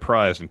long as they're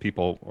prized and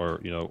people are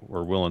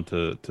willing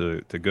to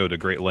go to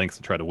great lengths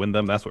to try to win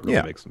them, that's what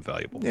really makes them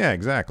valuable. Yeah,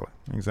 exactly.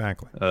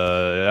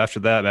 After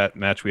that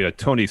match, we had a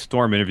Toni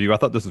Storm interview. I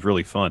thought this was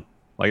really fun.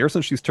 Like ever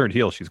since she's turned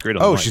heel, she's great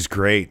on the mic. She's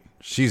great.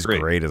 She's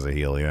great as a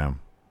heel, yeah.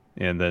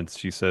 And then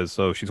she says,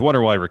 so she's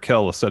wondering why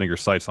Raquel is setting her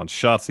sights on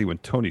Shotzi when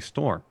Toni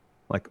Storm,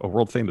 like a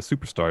world famous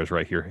superstar, is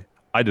right here.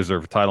 I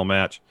deserve a title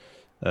match.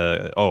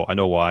 I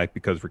know why.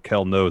 Because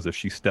Raquel knows if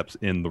she steps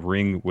in the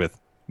ring with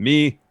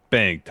me,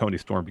 bang, Toni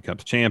Storm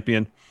becomes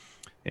champion.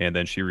 And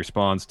then she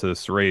responds to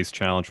Saray's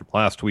challenge from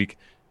last week.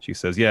 She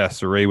says, yeah,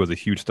 Saray was a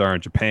huge star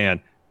in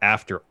Japan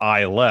after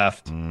I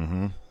left.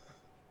 Mm-hmm.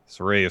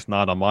 Saray is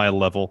not on my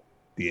level.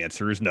 The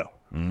answer is no.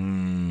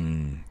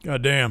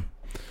 God damn.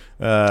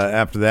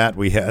 After that,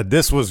 we had,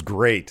 this was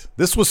great.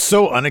 This was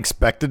so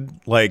unexpected,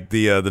 like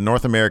the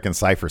North American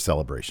Cypher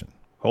celebration.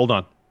 Hold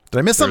on. Did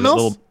I miss something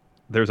else?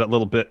 There's that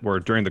little bit where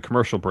during the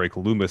commercial break,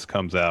 Loomis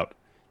comes out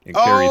and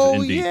carries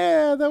Indy.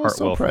 Yeah, that was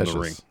Hartwell so precious.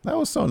 from the ring. That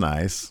was so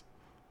nice.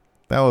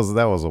 That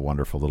was a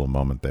wonderful little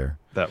moment there.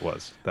 That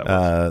was.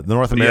 The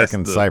North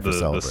American Cypher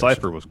celebration. The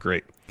Cypher was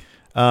great.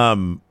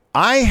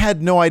 I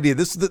had no idea.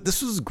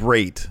 This was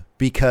great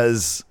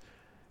because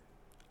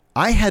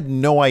I had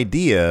no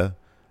idea.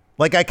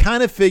 Like, I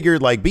kind of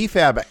figured, like,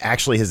 B-Fab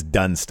actually has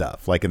done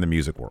stuff, like, in the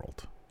music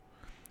world.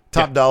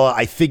 Top Dollar,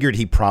 I figured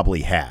he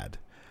probably had.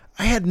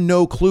 I had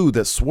no clue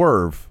that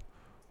Swerve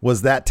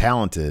was that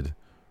talented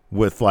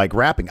with, like,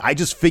 rapping. I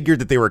just figured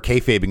that they were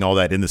kayfabing all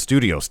that in the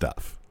studio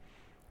stuff,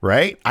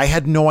 right? I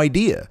had no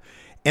idea.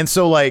 And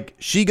so, like,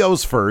 she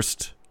goes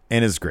first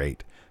and is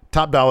great.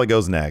 Top Dollar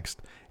goes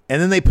next.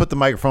 And then they put the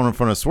microphone in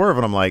front of Swerve,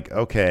 and I'm like,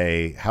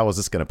 okay, how is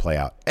this going to play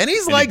out? And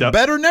he's,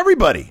 better than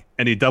everybody.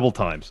 And he double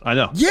times. I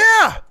know.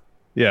 Yeah.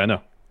 Yeah, I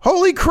know.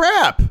 Holy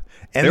crap.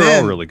 And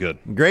they're all really good.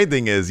 Great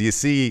thing is you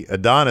see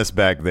Adonis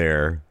back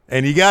there,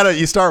 and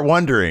you start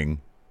wondering,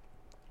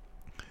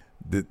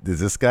 is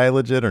this guy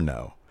legit or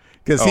no?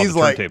 Because he's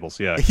like,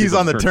 he's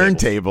on the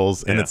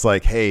turntables, and it's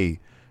like, hey,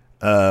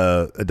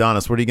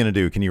 Adonis, what are you going to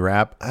do? Can you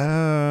rap?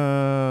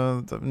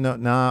 No,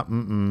 nah,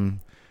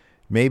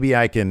 maybe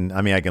I can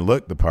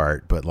look the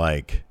part, but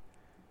like,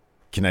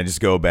 can I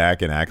just go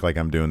back and act like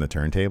I'm doing the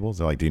turntables?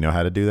 They're like, do you know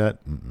how to do that?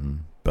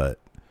 But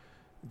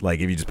like,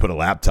 if you just put a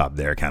laptop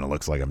there, it kind of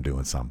looks like I'm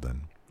doing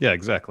something. Yeah,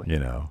 exactly.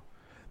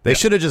 They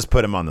should have just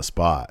put him on the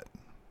spot.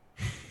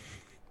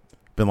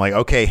 Been like,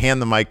 okay,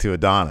 hand the mic to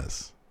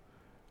Adonis.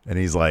 And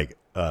he's like,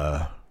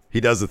 he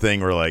does the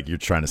thing where like you're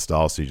trying to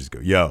stall, so you just go,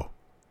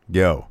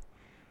 yo.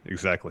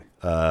 Exactly.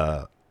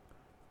 Yo,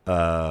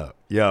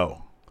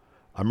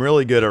 I'm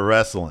really good at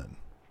wrestling.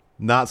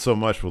 Not so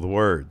much with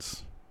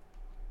words.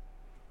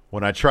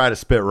 When I try to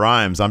spit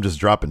rhymes, I'm just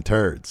dropping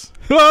turds.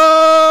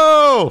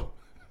 Whoa!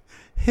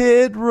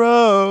 Hit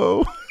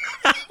row.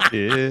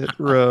 Hit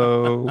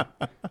row.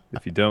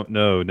 If you don't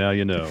know, now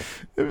you know.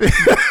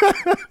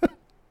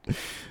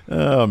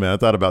 Oh, man. I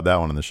thought about that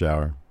one in the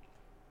shower.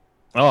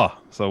 Oh,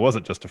 so it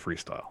wasn't just a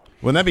freestyle.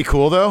 Wouldn't that be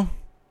cool, though?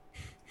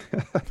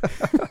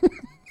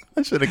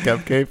 I should have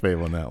kept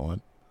kayfabe on that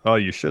one. Oh,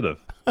 you should have.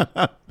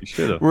 You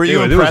should have. Were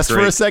you impressed for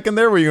a second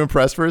there?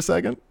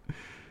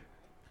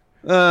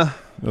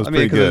 It was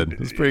pretty good. It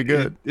was pretty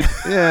good.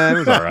 Yeah, it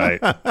was all right.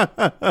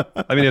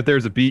 I mean, if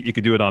there's a beat, you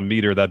could do it on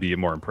meter. That'd be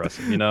more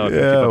impressive. If you keep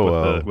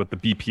up with the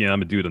BPM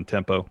and do it on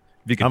tempo.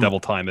 If you could double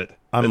time it,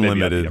 I'm then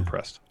limited. I'd be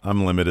impressed.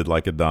 I'm limited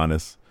like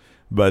Adonis.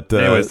 But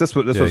anyways, this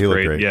was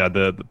great. Yeah,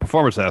 the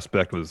performance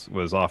aspect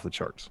was off the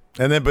charts.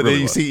 And then,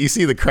 you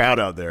see the crowd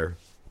out there,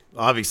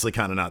 obviously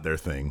kind of not their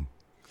thing.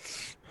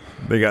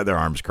 They got their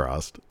arms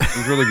crossed. It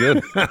was really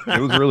good. It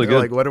was really good.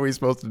 Like, what are we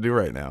supposed to do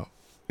right now?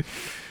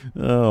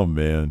 Oh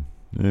man.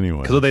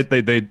 Anyway, because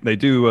they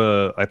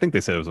do. I think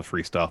they said it was a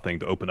freestyle thing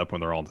to open up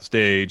when they're on the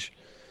stage.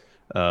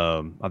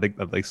 I think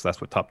at least that's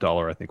what Top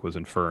Dollar I think was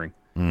inferring.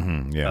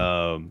 Mm-hmm,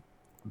 yeah.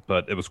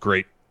 but it was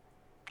great.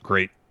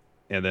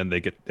 And then they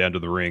get down to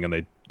the ring and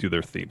they do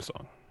their theme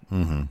song.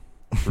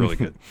 Mm-hmm. Really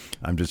good.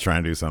 I'm just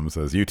trying to do something.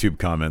 Says YouTube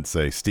comments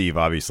say Steve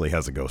obviously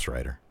has a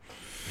ghostwriter.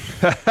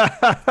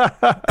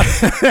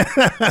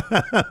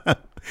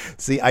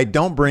 See, I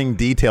don't bring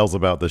details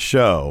about the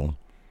show,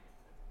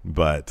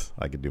 but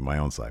I could do my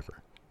own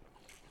cipher.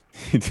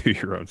 You do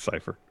your own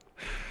cipher.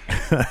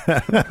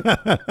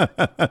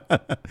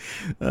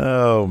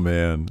 Oh,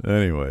 man.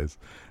 Anyways,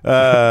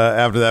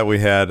 after that, we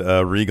had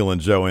a Regal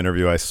and Joe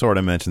interview. I sort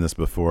of mentioned this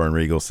before, and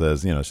Regal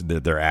says,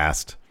 they're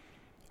asked,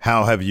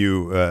 how have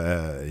you,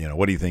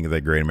 what do you think of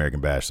the Great American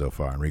Bash so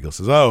far? And Regal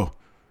says, oh,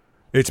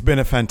 it's been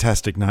a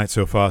fantastic night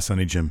so far,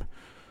 Sonny Jim.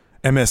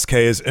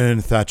 MSK has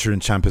earned Thatcher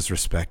and Ciampa's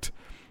respect.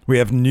 We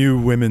have new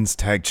women's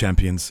tag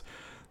champions.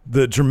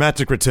 The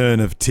dramatic return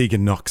of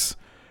Tegan Nox.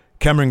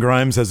 Cameron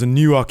Grimes has a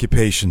new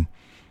occupation.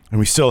 And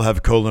we still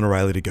have Cole and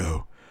O'Reilly to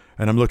go.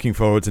 And I'm looking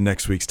forward to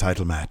next week's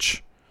title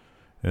match.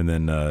 And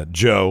then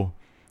Joe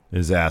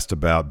is asked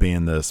about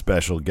being the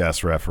special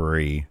guest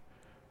referee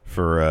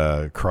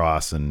for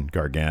Cross and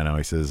Gargano.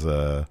 He says,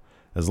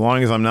 as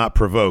long as I'm not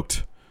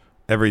provoked,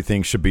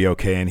 everything should be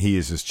okay. And he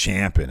is just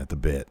champing at the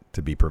bit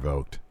to be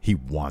provoked. He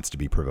wants to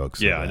be provoked.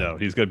 So yeah, bad. I know.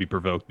 He's going to be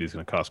provoked. He's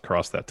going to cost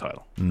Cross that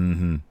title.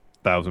 Mm-hmm.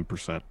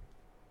 1,000%.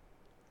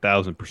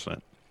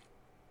 1,000%.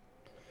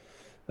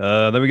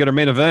 Then we get our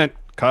main event.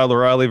 Kyle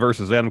O'Reilly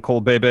versus Adam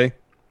Cole Bebe.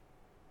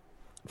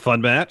 Fun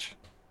match.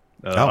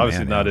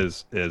 Obviously not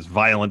as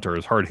violent or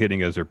as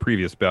hard-hitting as their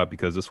previous bout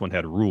because this one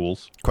had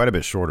rules. Quite a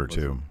bit shorter,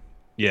 too.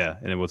 Yeah,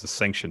 and it was a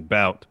sanctioned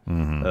bout.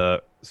 Mm-hmm.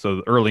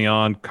 So early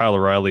on, Kyle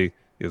O'Reilly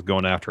is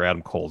going after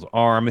Adam Cole's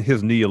arm.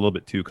 His knee a little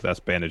bit, too, because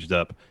that's bandaged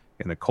up.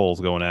 And then Cole's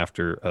going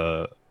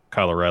after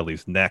Kyle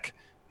O'Reilly's neck.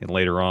 And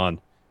later on,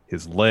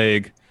 his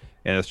leg.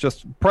 And it's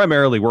just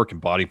primarily working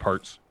body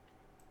parts.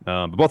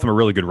 But both of them are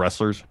really good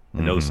wrestlers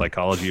and know the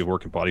psychology of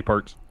working body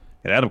parts.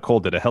 And Adam Cole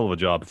did a hell of a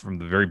job from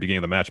the very beginning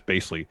of the match,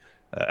 basically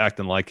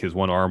acting like his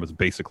one arm was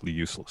basically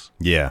useless.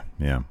 Yeah.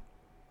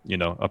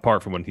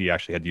 Apart from when he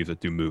actually had to use it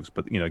to do moves.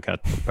 But, kind of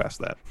look past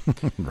that.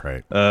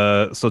 Right.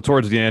 So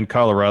towards the end,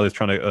 Kyle O'Reilly's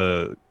trying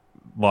to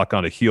lock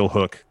on a heel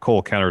hook.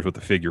 Cole counters with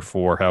the figure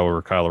four.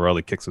 However, Kyle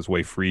O'Reilly kicks his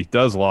way free.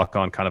 Does lock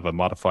on kind of a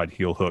modified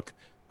heel hook.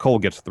 Cole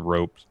gets the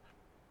ropes.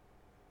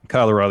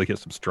 Kyle O'Reilly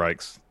hits some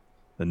strikes.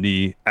 A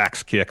knee,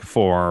 axe kick,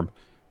 forearm.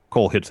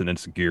 Cole hits an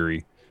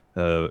enziguri.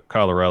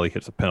 Kyle O'Reilly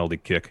hits a penalty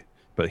kick,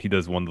 but he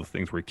does one of the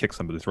things where he kicks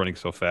somebody who's running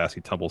so fast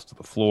he tumbles to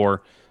the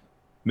floor.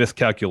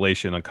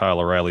 Miscalculation on Kyle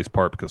O'Reilly's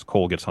part because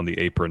Cole gets on the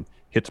apron,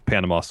 hits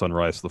Panama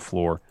Sunrise to the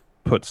floor,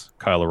 puts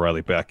Kyle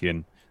O'Reilly back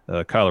in.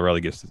 Kyle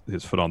O'Reilly gets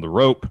his foot on the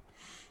rope.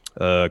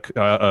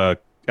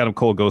 Adam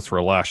Cole goes for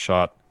a last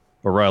shot.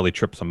 O'Reilly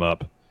trips him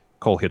up.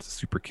 Cole hits a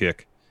super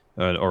kick.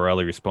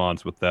 O'Reilly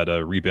responds with that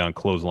rebound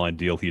clothesline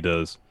deal he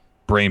does.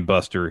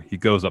 Brainbuster. He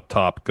goes up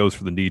top, goes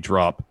for the knee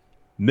drop,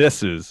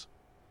 misses.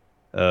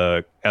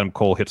 Adam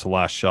Cole hits the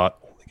last shot,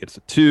 only gets a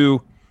 2.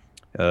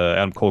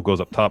 Adam Cole goes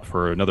up top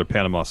for another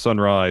Panama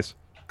Sunrise.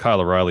 Kyle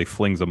O'Reilly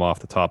flings him off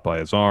the top by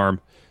his arm.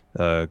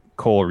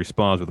 Cole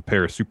responds with a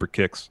pair of super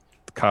kicks.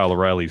 Kyle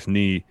O'Reilly's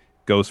knee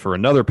goes for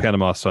another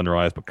Panama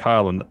Sunrise, but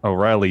Kyle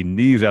O'Reilly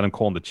knees Adam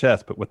Cole in the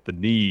chest, but with the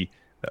knee,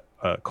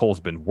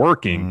 Cole's been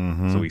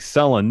working, so he's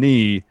selling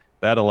knee.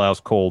 That allows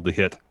Cole to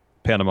hit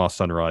Panama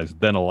Sunrise,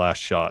 then a last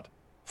shot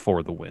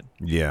for the win.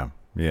 Yeah.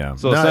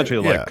 So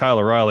essentially, Kyle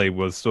O'Reilly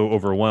was so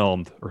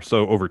overwhelmed or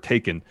so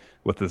overtaken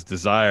with this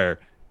desire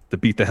to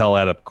beat the hell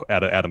out of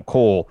Adam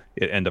Cole,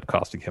 it ended up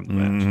costing him the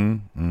match.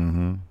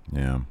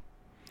 Yeah.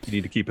 You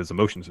need to keep his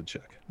emotions in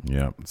check.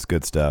 Yeah, it's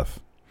good stuff.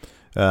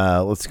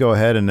 Let's go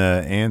ahead and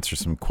answer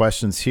some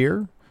questions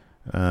here.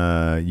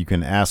 You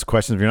can ask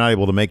questions. If you're not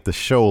able to make the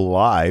show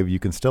live, you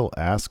can still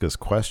ask us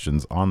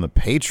questions on the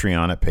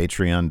Patreon at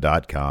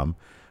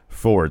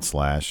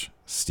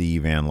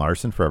patreon.com/Steve and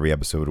Larson. For every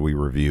episode we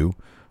review,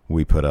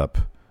 we put up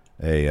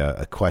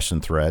a question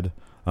thread.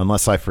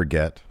 Unless I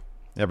forget.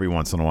 Every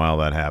once in a while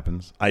that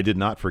happens. I did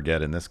not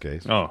forget in this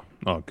case. Oh,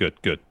 good.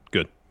 I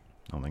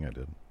don't think I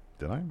did.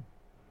 Did I?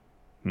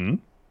 No,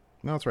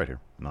 it's right here.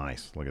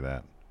 Nice. Look at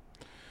that.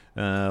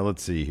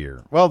 Let's see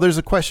here. Well, there's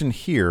a question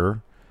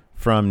here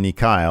from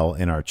Nikyle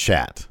in our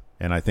chat,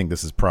 and I think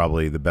this is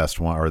probably the best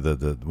one, or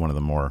the one of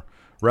the more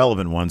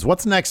relevant ones.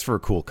 What's next for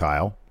Cool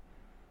Kyle?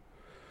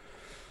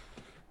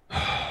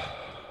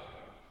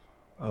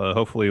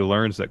 Hopefully he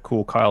learns that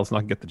Cool Kyle's not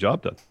going to get the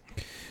job done.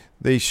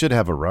 They should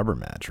have a rubber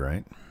match,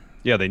 right?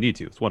 Yeah, they need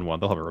to. It's 1-1.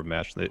 They'll have a rubber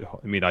match.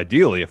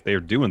 Ideally, if they're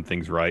doing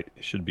things right,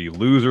 it should be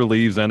loser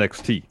leaves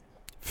NXT.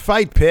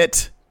 Fight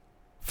Pit.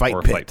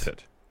 Or Fight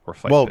Pit.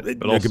 Well,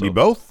 it could be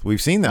both.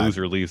 We've seen that.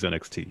 Loser leaves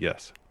NXT,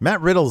 yes. Matt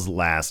Riddle's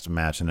last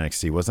match in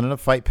NXT, wasn't it a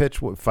Fight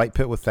Pit with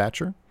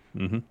Thatcher?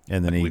 Mm-hmm.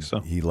 And then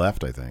he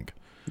left, I think.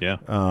 Yeah.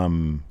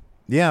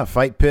 Yeah,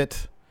 Fight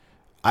Pit.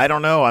 I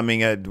don't know. I mean,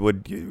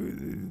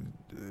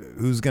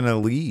 who's going to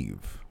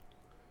leave?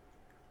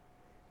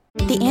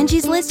 The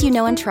Angie's List you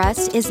know and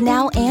trust is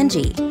now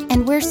Angie,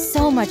 and we're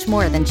so much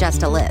more than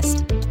just a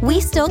list.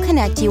 We still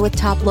connect you with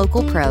top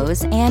local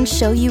pros and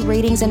show you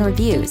ratings and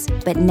reviews,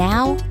 but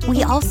now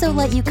we also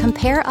let you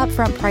compare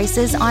upfront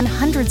prices on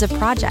hundreds of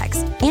projects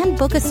and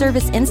book a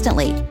service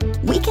instantly.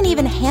 We can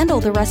even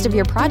handle the rest of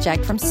your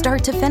project from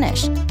start to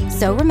finish.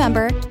 So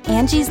remember,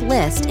 Angie's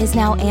List is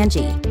now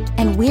Angie,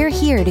 and we're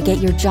here to get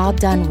your job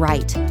done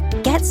right.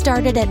 Get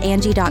started at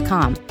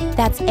Angie.com.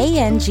 That's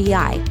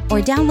ANGI,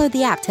 or download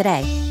the app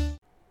today.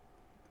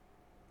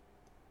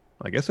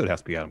 I guess it has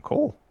to be Adam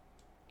Cole.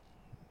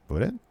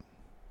 Would it?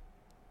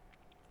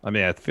 I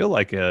mean, I feel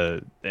like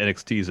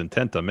NXT's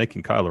intent on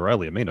making Kyle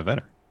O'Reilly a main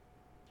eventer.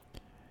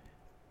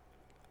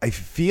 I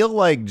feel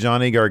like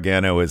Johnny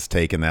Gargano has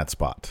taken that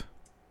spot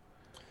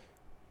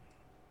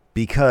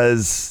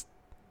because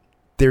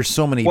there's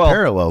so many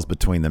parallels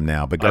between them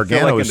now. But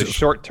Gargano I feel like is in the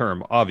short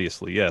term,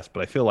 obviously, yes.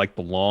 But I feel like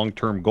the long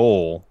term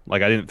goal,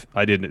 like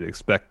I didn't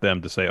expect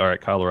them to say, all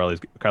right, Kyle O'Reilly's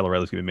going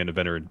to be main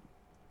eventer in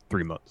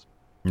 3 months,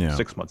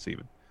 6 months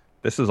even.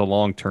 This is a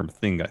long term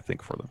thing, I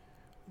think, for them.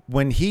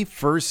 When he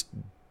first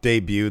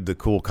debuted the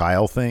Cool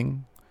Kyle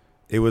thing,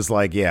 it was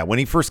like, when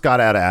he first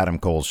got out of Adam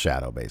Cole's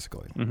shadow,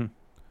 basically. Mm-hmm.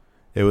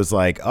 It was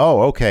like,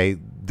 oh, okay,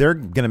 they're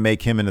going to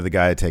make him into the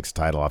guy that takes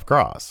the title off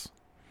Cross.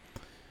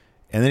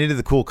 And then he did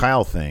the Cool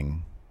Kyle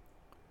thing.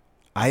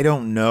 I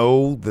don't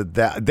know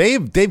that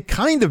they've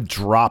kind of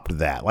dropped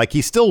that. Like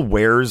he still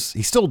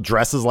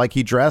dresses like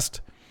he dressed.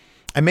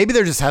 And maybe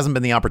there just hasn't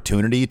been the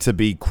opportunity to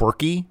be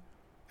quirky,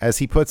 as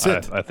he puts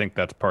it. I think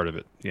that's part of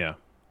it. Yeah.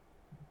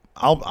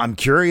 I'm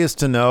curious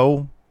to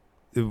know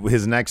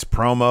his next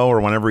promo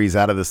or whenever he's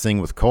out of this thing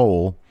with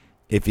Cole,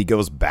 if he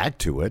goes back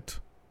to it.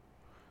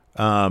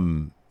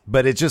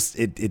 But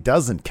it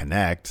doesn't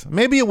connect.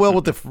 Maybe it will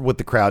with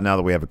the crowd now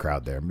that we have a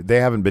crowd there.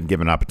 They haven't been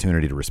given an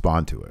opportunity to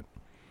respond to it.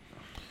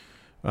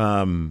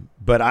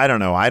 But I don't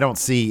know. I don't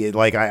see it.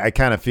 Like I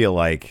kind of feel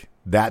like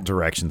that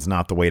direction's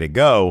not the way to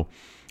go.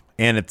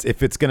 And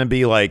if it's going to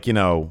be like,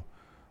 a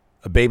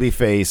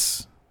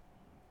babyface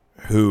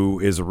who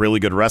is a really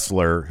good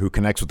wrestler who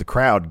connects with the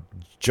crowd,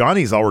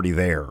 Johnny's already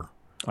there.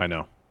 I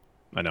know.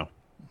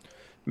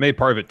 Maybe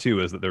part of it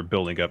too is that they're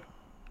building up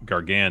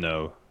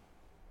Gargano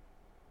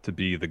to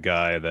be the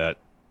guy that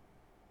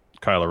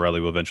Kyle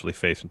O'Reilly will eventually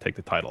face and take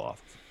the title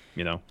off.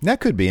 That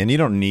could be, and you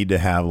don't need to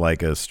have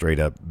like a straight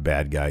up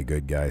bad guy,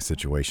 good guy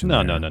situation.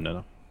 No.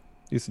 You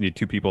just need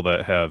two people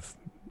that have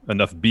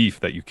enough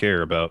beef that you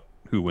care about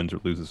who wins or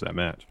loses that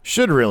match.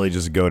 Should really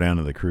just go down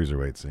to the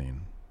cruiserweight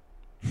scene.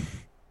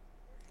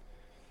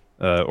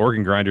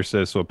 Organ Grinder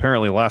says, so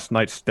apparently last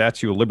night's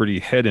Statue of Liberty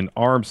head and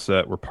arm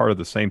set were part of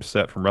the same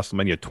set from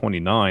WrestleMania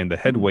 29. The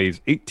head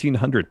weighs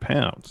 1,800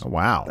 pounds. Oh,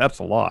 wow. That's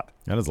a lot.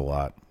 That is a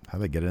lot. How'd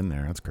they get in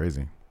there? That's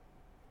crazy.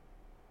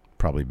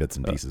 Probably bits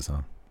and pieces,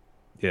 huh?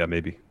 Yeah,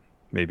 maybe.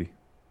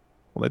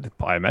 Well,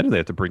 I imagine they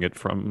had to bring it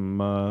from,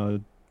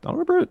 I don't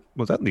remember,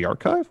 was that in the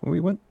archive when we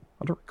went?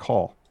 I don't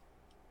recall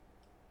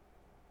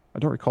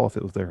if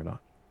it was there or not.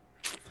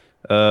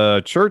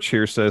 Church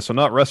here says, so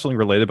not wrestling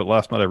related, but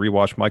last night I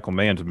rewatched Michael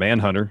Mann's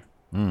Manhunter,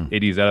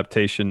 80s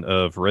adaptation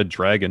of Red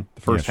Dragon,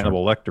 the first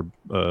Hannibal Lecter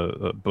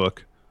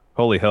book.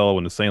 Holy hell,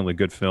 an insanely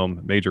good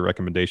film. Major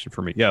recommendation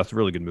for me. Yeah, it's a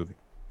really good movie.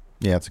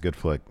 Yeah, it's a good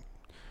flick.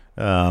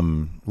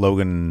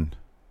 Logan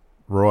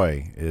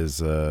Roy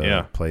is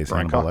plays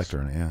Brian Hannibal Cox.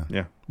 Lecter.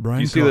 Yeah.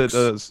 Brian you see Cox.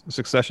 That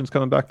Succession's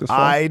coming back this fall?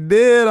 I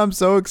did. I'm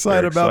so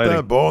excited about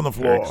that. Ball on the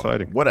floor. Very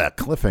exciting. What a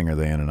cliffhanger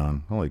they ended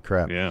on. Holy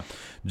crap. Yeah.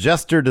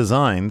 Jester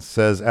Designs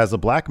says, as a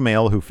black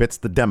male who fits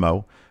the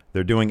demo,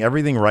 they're doing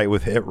everything right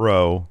with Hit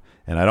Row,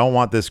 and I don't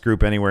want this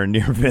group anywhere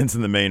near Vince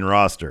in the main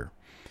roster.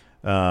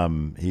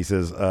 He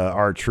says,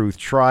 R-Truth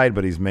tried,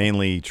 but he's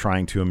mainly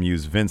trying to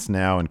amuse Vince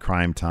now, and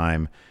Crime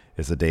Time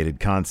is a dated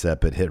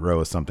concept, but Hit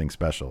Row is something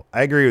special.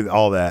 I agree with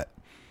all that.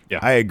 Yeah.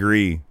 I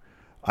agree.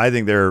 I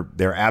think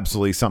they're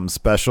absolutely something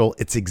special.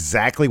 It's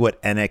exactly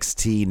what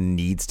NXT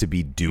needs to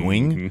be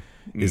doing,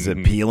 is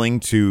appealing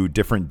to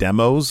different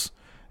demos,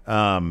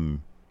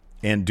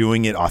 and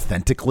doing it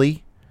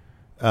authentically.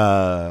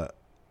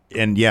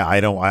 And yeah,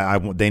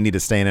 they need to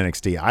stay in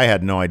NXT. I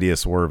had no idea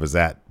Swerve was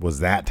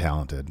that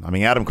talented. I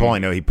mean, Adam Cole, I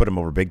know he put him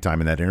over big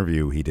time in that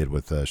interview he did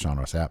with Sean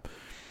Ross Sapp.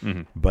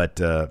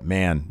 But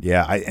man,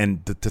 yeah,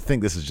 to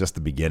think this is just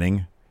the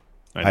beginning.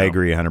 I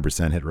agree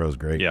 100%. Hit Row's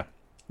great.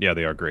 Yeah,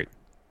 they are great.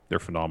 They're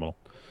phenomenal.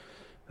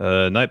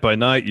 Night by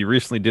Night, you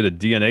recently did a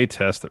DNA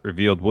test that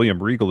revealed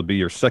William Regal to be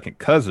your second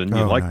cousin.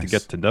 You'd like to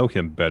get to know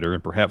him better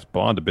and perhaps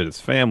bond a bit as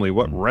family.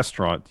 What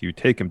restaurant do you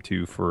take him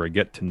to for a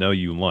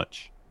get-to-know-you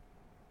lunch?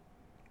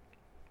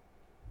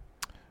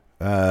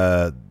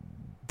 The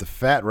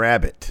Fat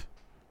Rabbit.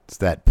 It's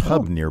that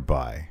pub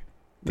nearby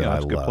that I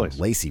that's a good love. place.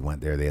 Lacey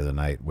went there the other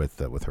night with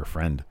her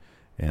friend,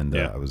 and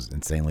I was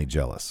insanely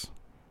jealous.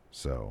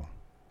 So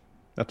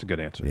that's a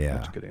good answer. Yeah,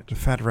 that's a good answer. The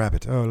Fat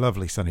Rabbit. Oh,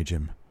 lovely, Sonny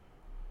Jim.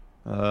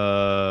 You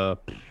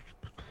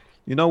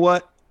know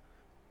what?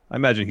 I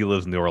imagine he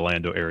lives in the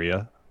Orlando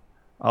area.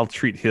 I'll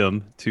treat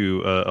him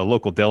to a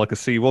local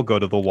delicacy. We'll go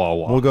to the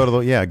Wawa. We'll go to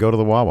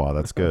the Wawa.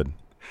 That's good.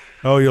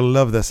 Oh, you'll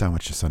love that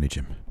sandwich, Sonny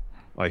Jim.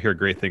 I hear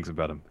great things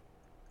about him,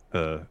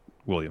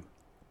 William.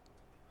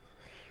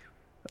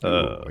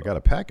 Ooh, I got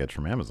a package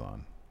from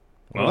Amazon.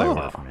 What did I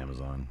order from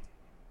Amazon?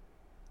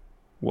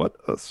 What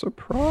a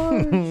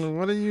surprise.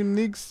 What a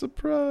unique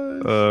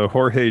surprise.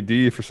 Jorge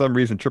D, for some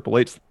reason, Triple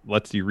H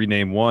lets you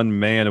rename one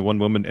man and one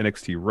woman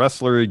NXT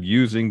wrestler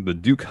using the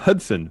Duke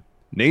Hudson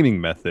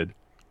naming method.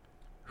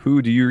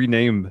 Who do you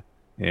rename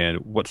and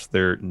what's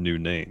their new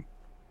name?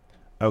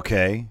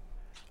 Okay.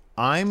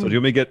 So do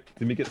you want me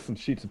to get some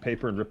sheets of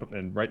paper and rip them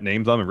and write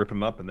names on them and rip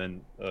them up and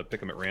then pick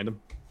them at random?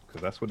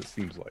 Because that's what it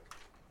seems like.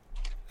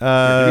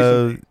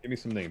 Give me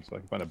some names so I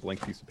can find a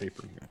blank piece of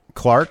paper here.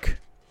 Clark.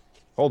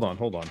 Hold on.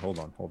 All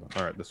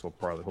right, this will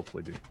probably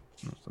hopefully do.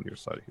 It's on the other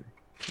side of here.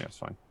 Yeah, it's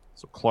fine.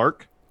 So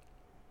Clark.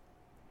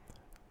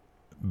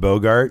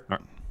 Bogart.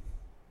 Right.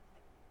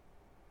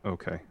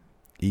 Okay.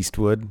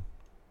 Eastwood.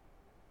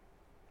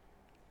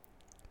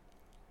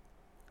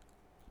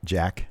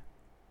 Jack.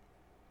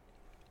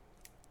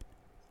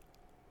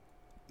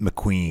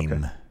 McQueen.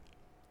 Okay.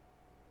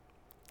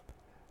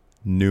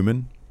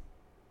 Newman.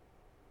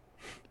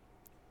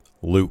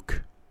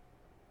 Luke.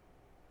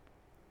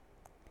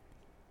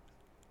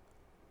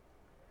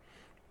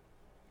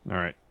 All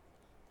right.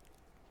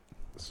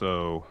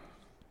 So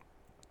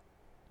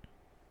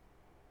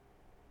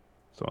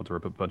I'll have to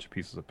rip a bunch of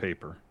pieces of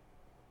paper.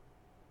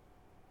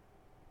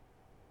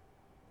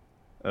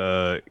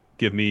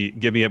 Give me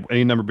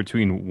any number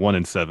between 1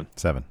 and 7.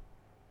 7.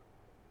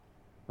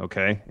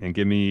 Okay, and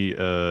give me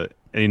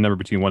any number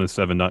between 1 and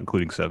 7, not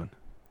including 7.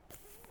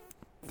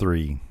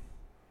 3.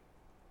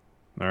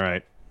 All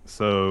right.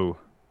 So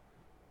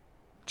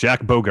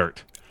Jack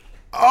Bogart.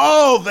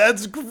 Oh,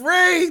 that's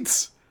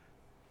great.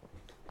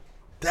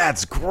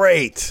 That's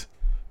great.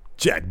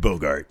 Jack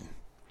Bogart.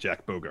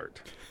 Jack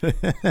Bogart.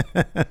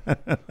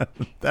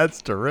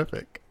 That's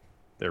terrific.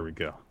 There we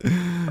go.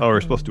 Oh,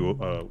 we're supposed to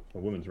do a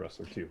women's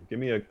wrestler too. Give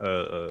me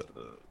a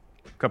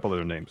couple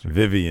other names.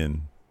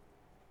 Vivian.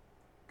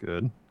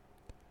 Good.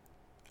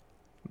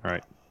 All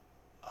right.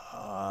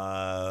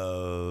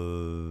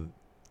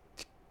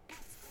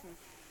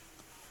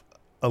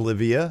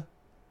 Olivia.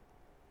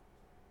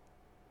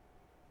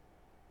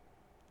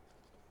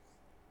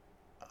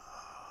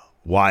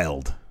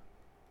 Wild.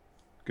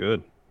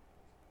 Good.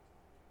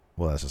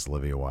 Well, that's just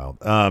Olivia Wilde.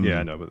 Yeah,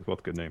 I know, but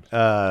both good names.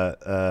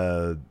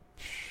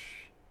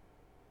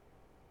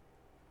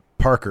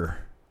 Parker.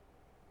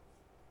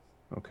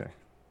 Okay.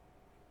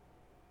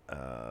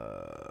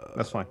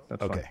 That's fine.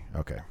 That's fine.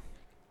 Okay.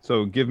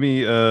 So give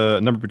me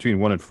a number between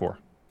 1 and 4.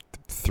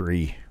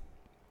 3.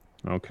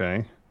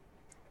 Okay.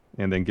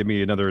 And then give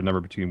me another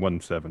number between 1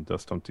 and 7.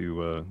 Just don't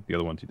do the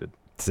other ones you did.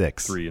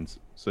 6. 3 and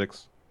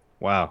 6.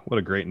 Wow, what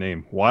a great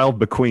name. Wild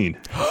McQueen.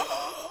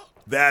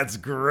 That's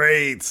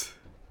great.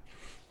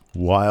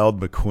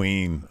 Wild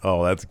McQueen.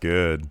 Oh, that's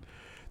good.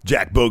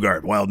 Jack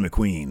Bogart, Wild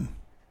McQueen.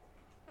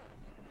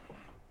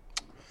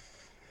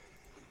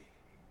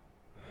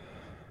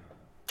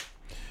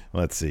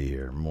 Let's see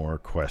here. More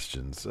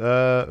questions.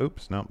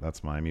 Oops, no,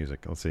 that's my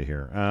music. Let's see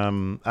here.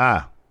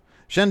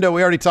 Shendo,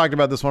 we already talked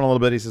about this one a little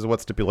bit. He says,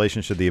 what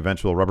stipulation should the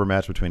eventual rubber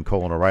match between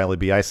Cole and O'Reilly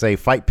be? I say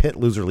fight Pitt,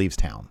 loser leaves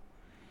town.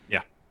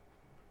 Yeah.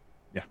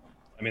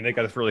 I mean, they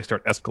got to really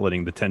start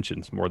escalating the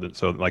tensions more than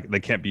so. Like they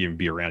can't even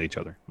be around each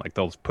other. Like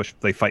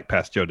they fight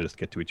past Joe to just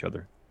get to each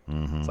other.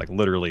 Mm-hmm. It's like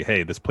literally,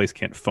 hey, this place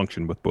can't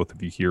function with both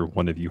of you here.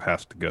 One of you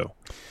has to go.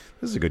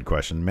 This is a good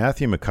question.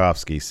 Matthew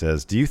Makovsky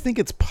says, do you think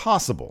it's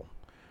possible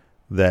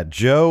that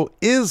Joe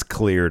is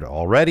cleared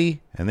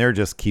already and they're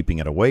just keeping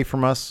it away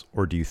from us?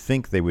 Or do you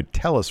think they would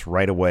tell us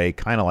right away,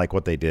 kind of like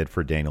what they did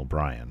for Daniel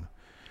Bryan?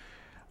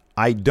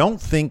 I don't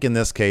think in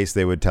this case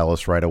they would tell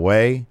us right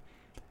away,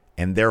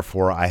 and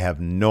therefore I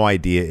have no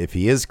idea if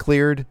he is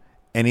cleared.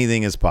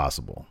 Anything is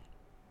possible.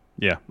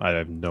 Yeah, I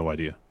have no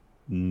idea.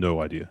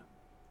 No idea.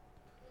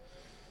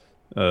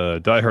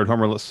 Diehard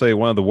Homer, let's say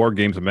one of the War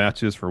Games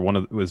matches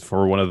was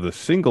for one of the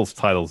singles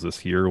titles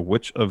this year.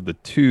 Which of the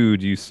two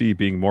do you see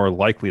being more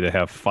likely to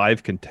have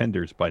 5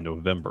 contenders by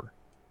November?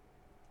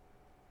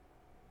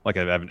 Like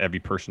have every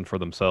person for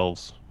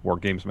themselves War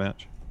Games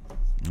match?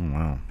 Oh,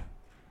 wow.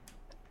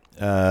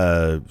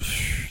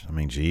 I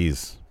mean,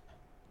 geez.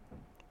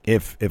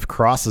 If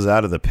Cross is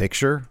out of the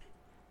picture,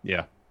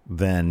 yeah,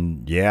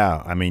 then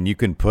yeah. I mean, you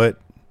can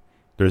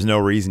there's no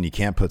reason you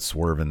can't put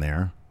Swerve in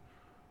there.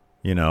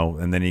 You know,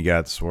 and then you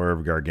got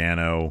Swerve,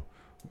 Gargano,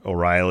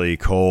 O'Reilly,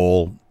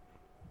 Cole.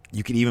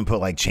 You could even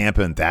put like Ciampa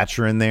and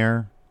Thatcher in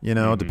there, you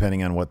know,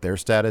 depending on what their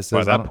status is.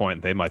 By that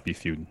point, they might be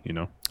feuding, you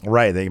know.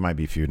 Right, they might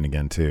be feuding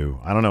again, too.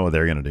 I don't know what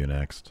they're going to do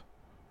next.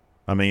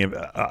 I mean,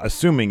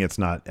 assuming it's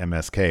not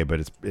MSK,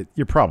 but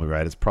you're probably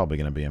right. It's probably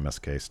going to be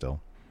MSK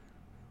still.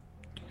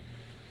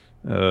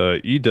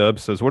 E-Dub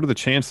says, what are the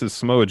chances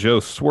Samoa Joe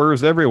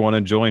swerves everyone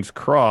and joins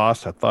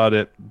Cross? I thought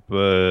it,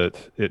 but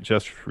it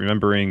just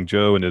remembering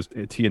Joe in his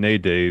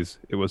TNA days,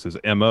 it was his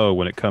MO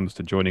when it comes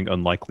to joining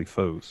unlikely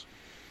foes.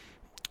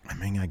 I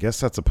mean, I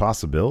guess that's a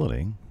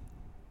possibility,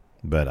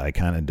 but I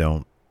kind of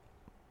don't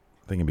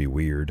think it'd be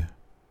weird.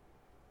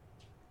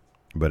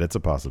 but it's a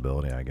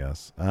possibility, I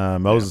guess.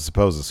 Moses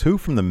supposes, who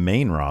from the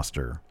main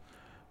roster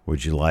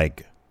would you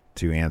like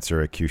to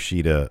answer a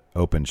Kushida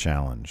Open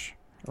challenge?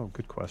 Oh,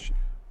 good question.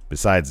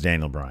 Besides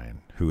Daniel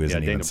Bryan, who isn't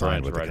even Daniel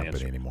signed Bryan's with the right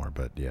company answer. anymore,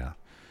 but yeah.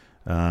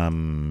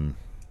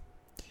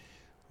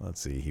 Let's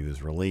see. He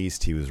was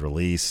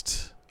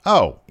released.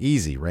 Oh,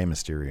 easy. Rey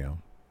Mysterio.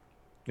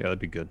 Yeah, that'd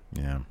be good.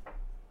 Yeah.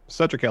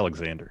 Cedric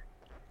Alexander.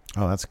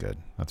 Oh, that's good.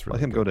 That's really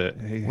Let him good.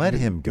 Let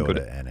him go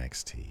to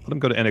NXT. Let him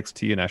go to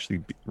NXT and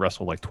actually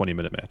wrestle like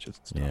 20-minute matches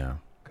and stuff. Yeah.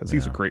 Because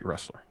he's a great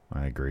wrestler.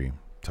 I agree.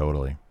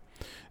 Totally.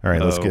 All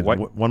right, let's get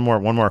White- one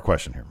more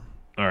question here.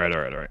 All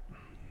right.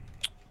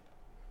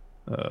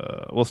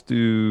 Let's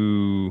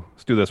do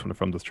this one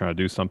if I'm just trying to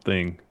do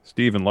something.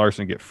 Steve and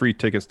Larson get free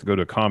tickets to go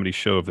to a comedy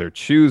show of their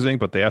choosing,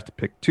 but they have to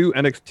pick 2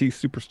 NXT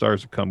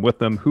superstars to come with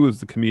them. Who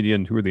is the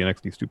comedian? Who are the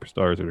NXT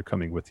superstars that are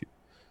coming with you?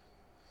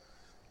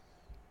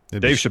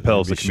 Dave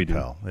Chappelle's the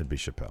comedian. It'd be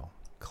Chappelle.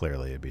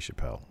 Clearly, it'd be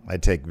Chappelle.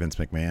 I'd take Vince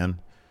McMahon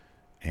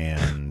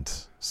and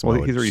he's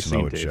already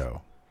seen Dave.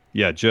 Joe.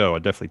 Yeah, Joe.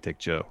 I'd definitely take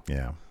Joe.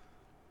 Yeah.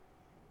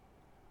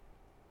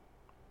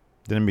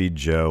 Then it'd be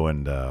Joe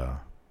and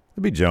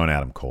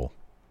Adam Cole.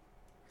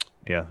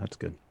 Yeah, that's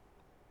good.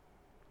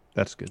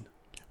 That's good.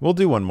 We'll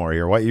do one more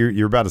here. What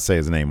you're about to say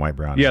his name, White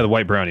Brownie. Yeah, the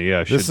White Brownie.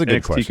 Yeah, this is a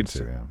good question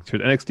too. Yeah. Should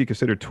NXT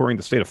consider touring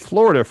the state of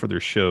Florida for their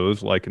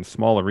shows, like in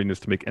small arenas,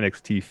 to make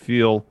NXT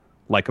feel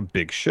like a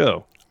big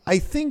show? I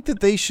think that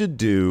they should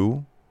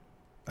do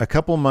a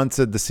couple months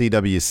at the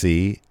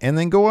CWC and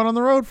then go out on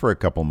the road for a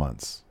couple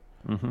months.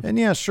 Mm-hmm. And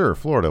yeah, sure,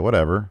 Florida,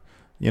 whatever.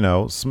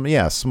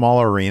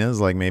 Smaller arenas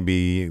like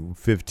maybe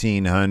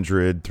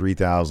 1,500,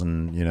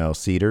 3,000,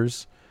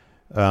 seaters.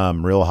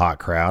 Real hot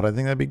crowd. I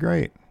think that'd be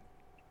great.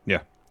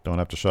 Yeah. Don't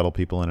have to shuttle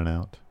people in and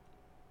out.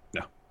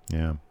 No.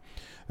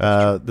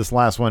 Yeah. This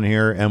last one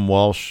here, M.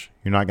 Walsh.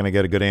 You're not going to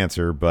get a good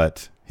answer,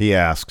 but he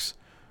asks,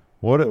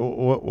 what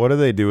do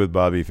they do with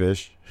Bobby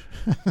Fish?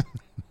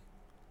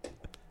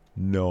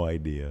 No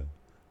idea.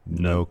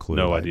 No clue.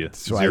 No idea.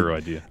 Zero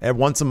idea. At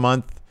once a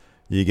month,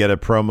 you get a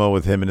promo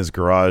with him in his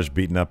garage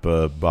beating up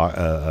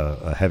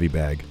a heavy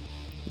bag.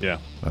 Yeah.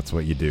 That's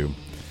what you do.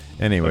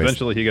 Anyways.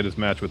 Eventually he got his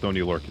match with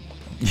Oney Lorcan.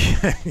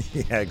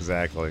 Yeah,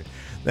 exactly.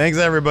 Thanks,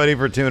 everybody,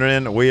 for tuning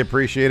in. We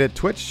appreciate it.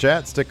 Twitch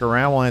chat, stick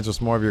around. We'll answer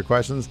some more of your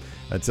questions.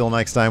 Until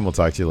next time, we'll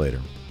talk to you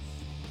later.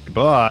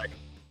 Goodbye.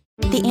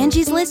 The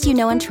Angie's List you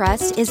know and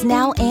trust is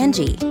now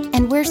Angie,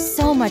 and we're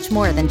so much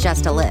more than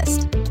just a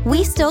list.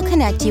 We still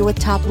connect you with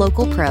top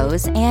local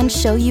pros and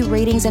show you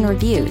ratings and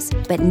reviews,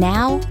 but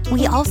now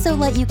we also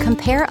let you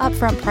compare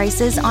upfront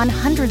prices on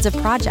hundreds of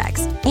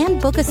projects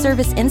and book a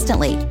service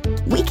instantly.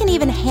 We can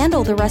even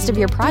handle the rest of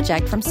your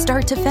project from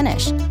start to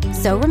finish.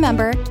 So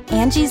remember,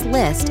 Angie's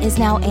List is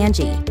now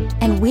Angie,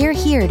 and we're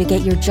here to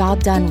get your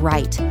job done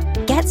right.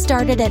 Get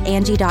started at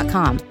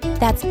Angie.com.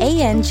 That's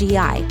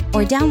ANGI,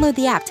 or download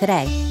the app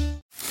today.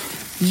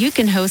 You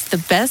can host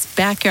the best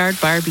backyard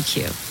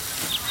barbecue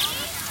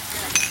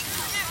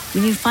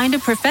when you find a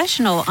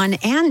professional on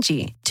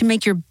Angie to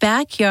make your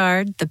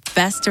backyard the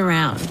best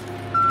around.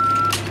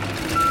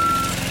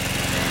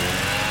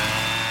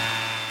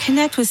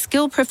 Connect with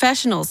skilled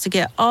professionals to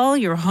get all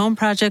your home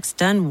projects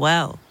done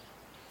well.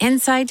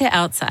 Inside to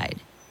outside,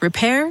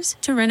 repairs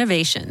to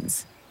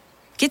renovations.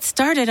 Get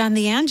started on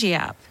the Angie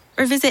app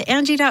or visit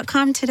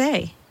Angie.com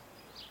today.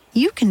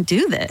 You can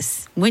do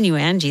this when you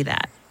Angie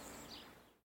that.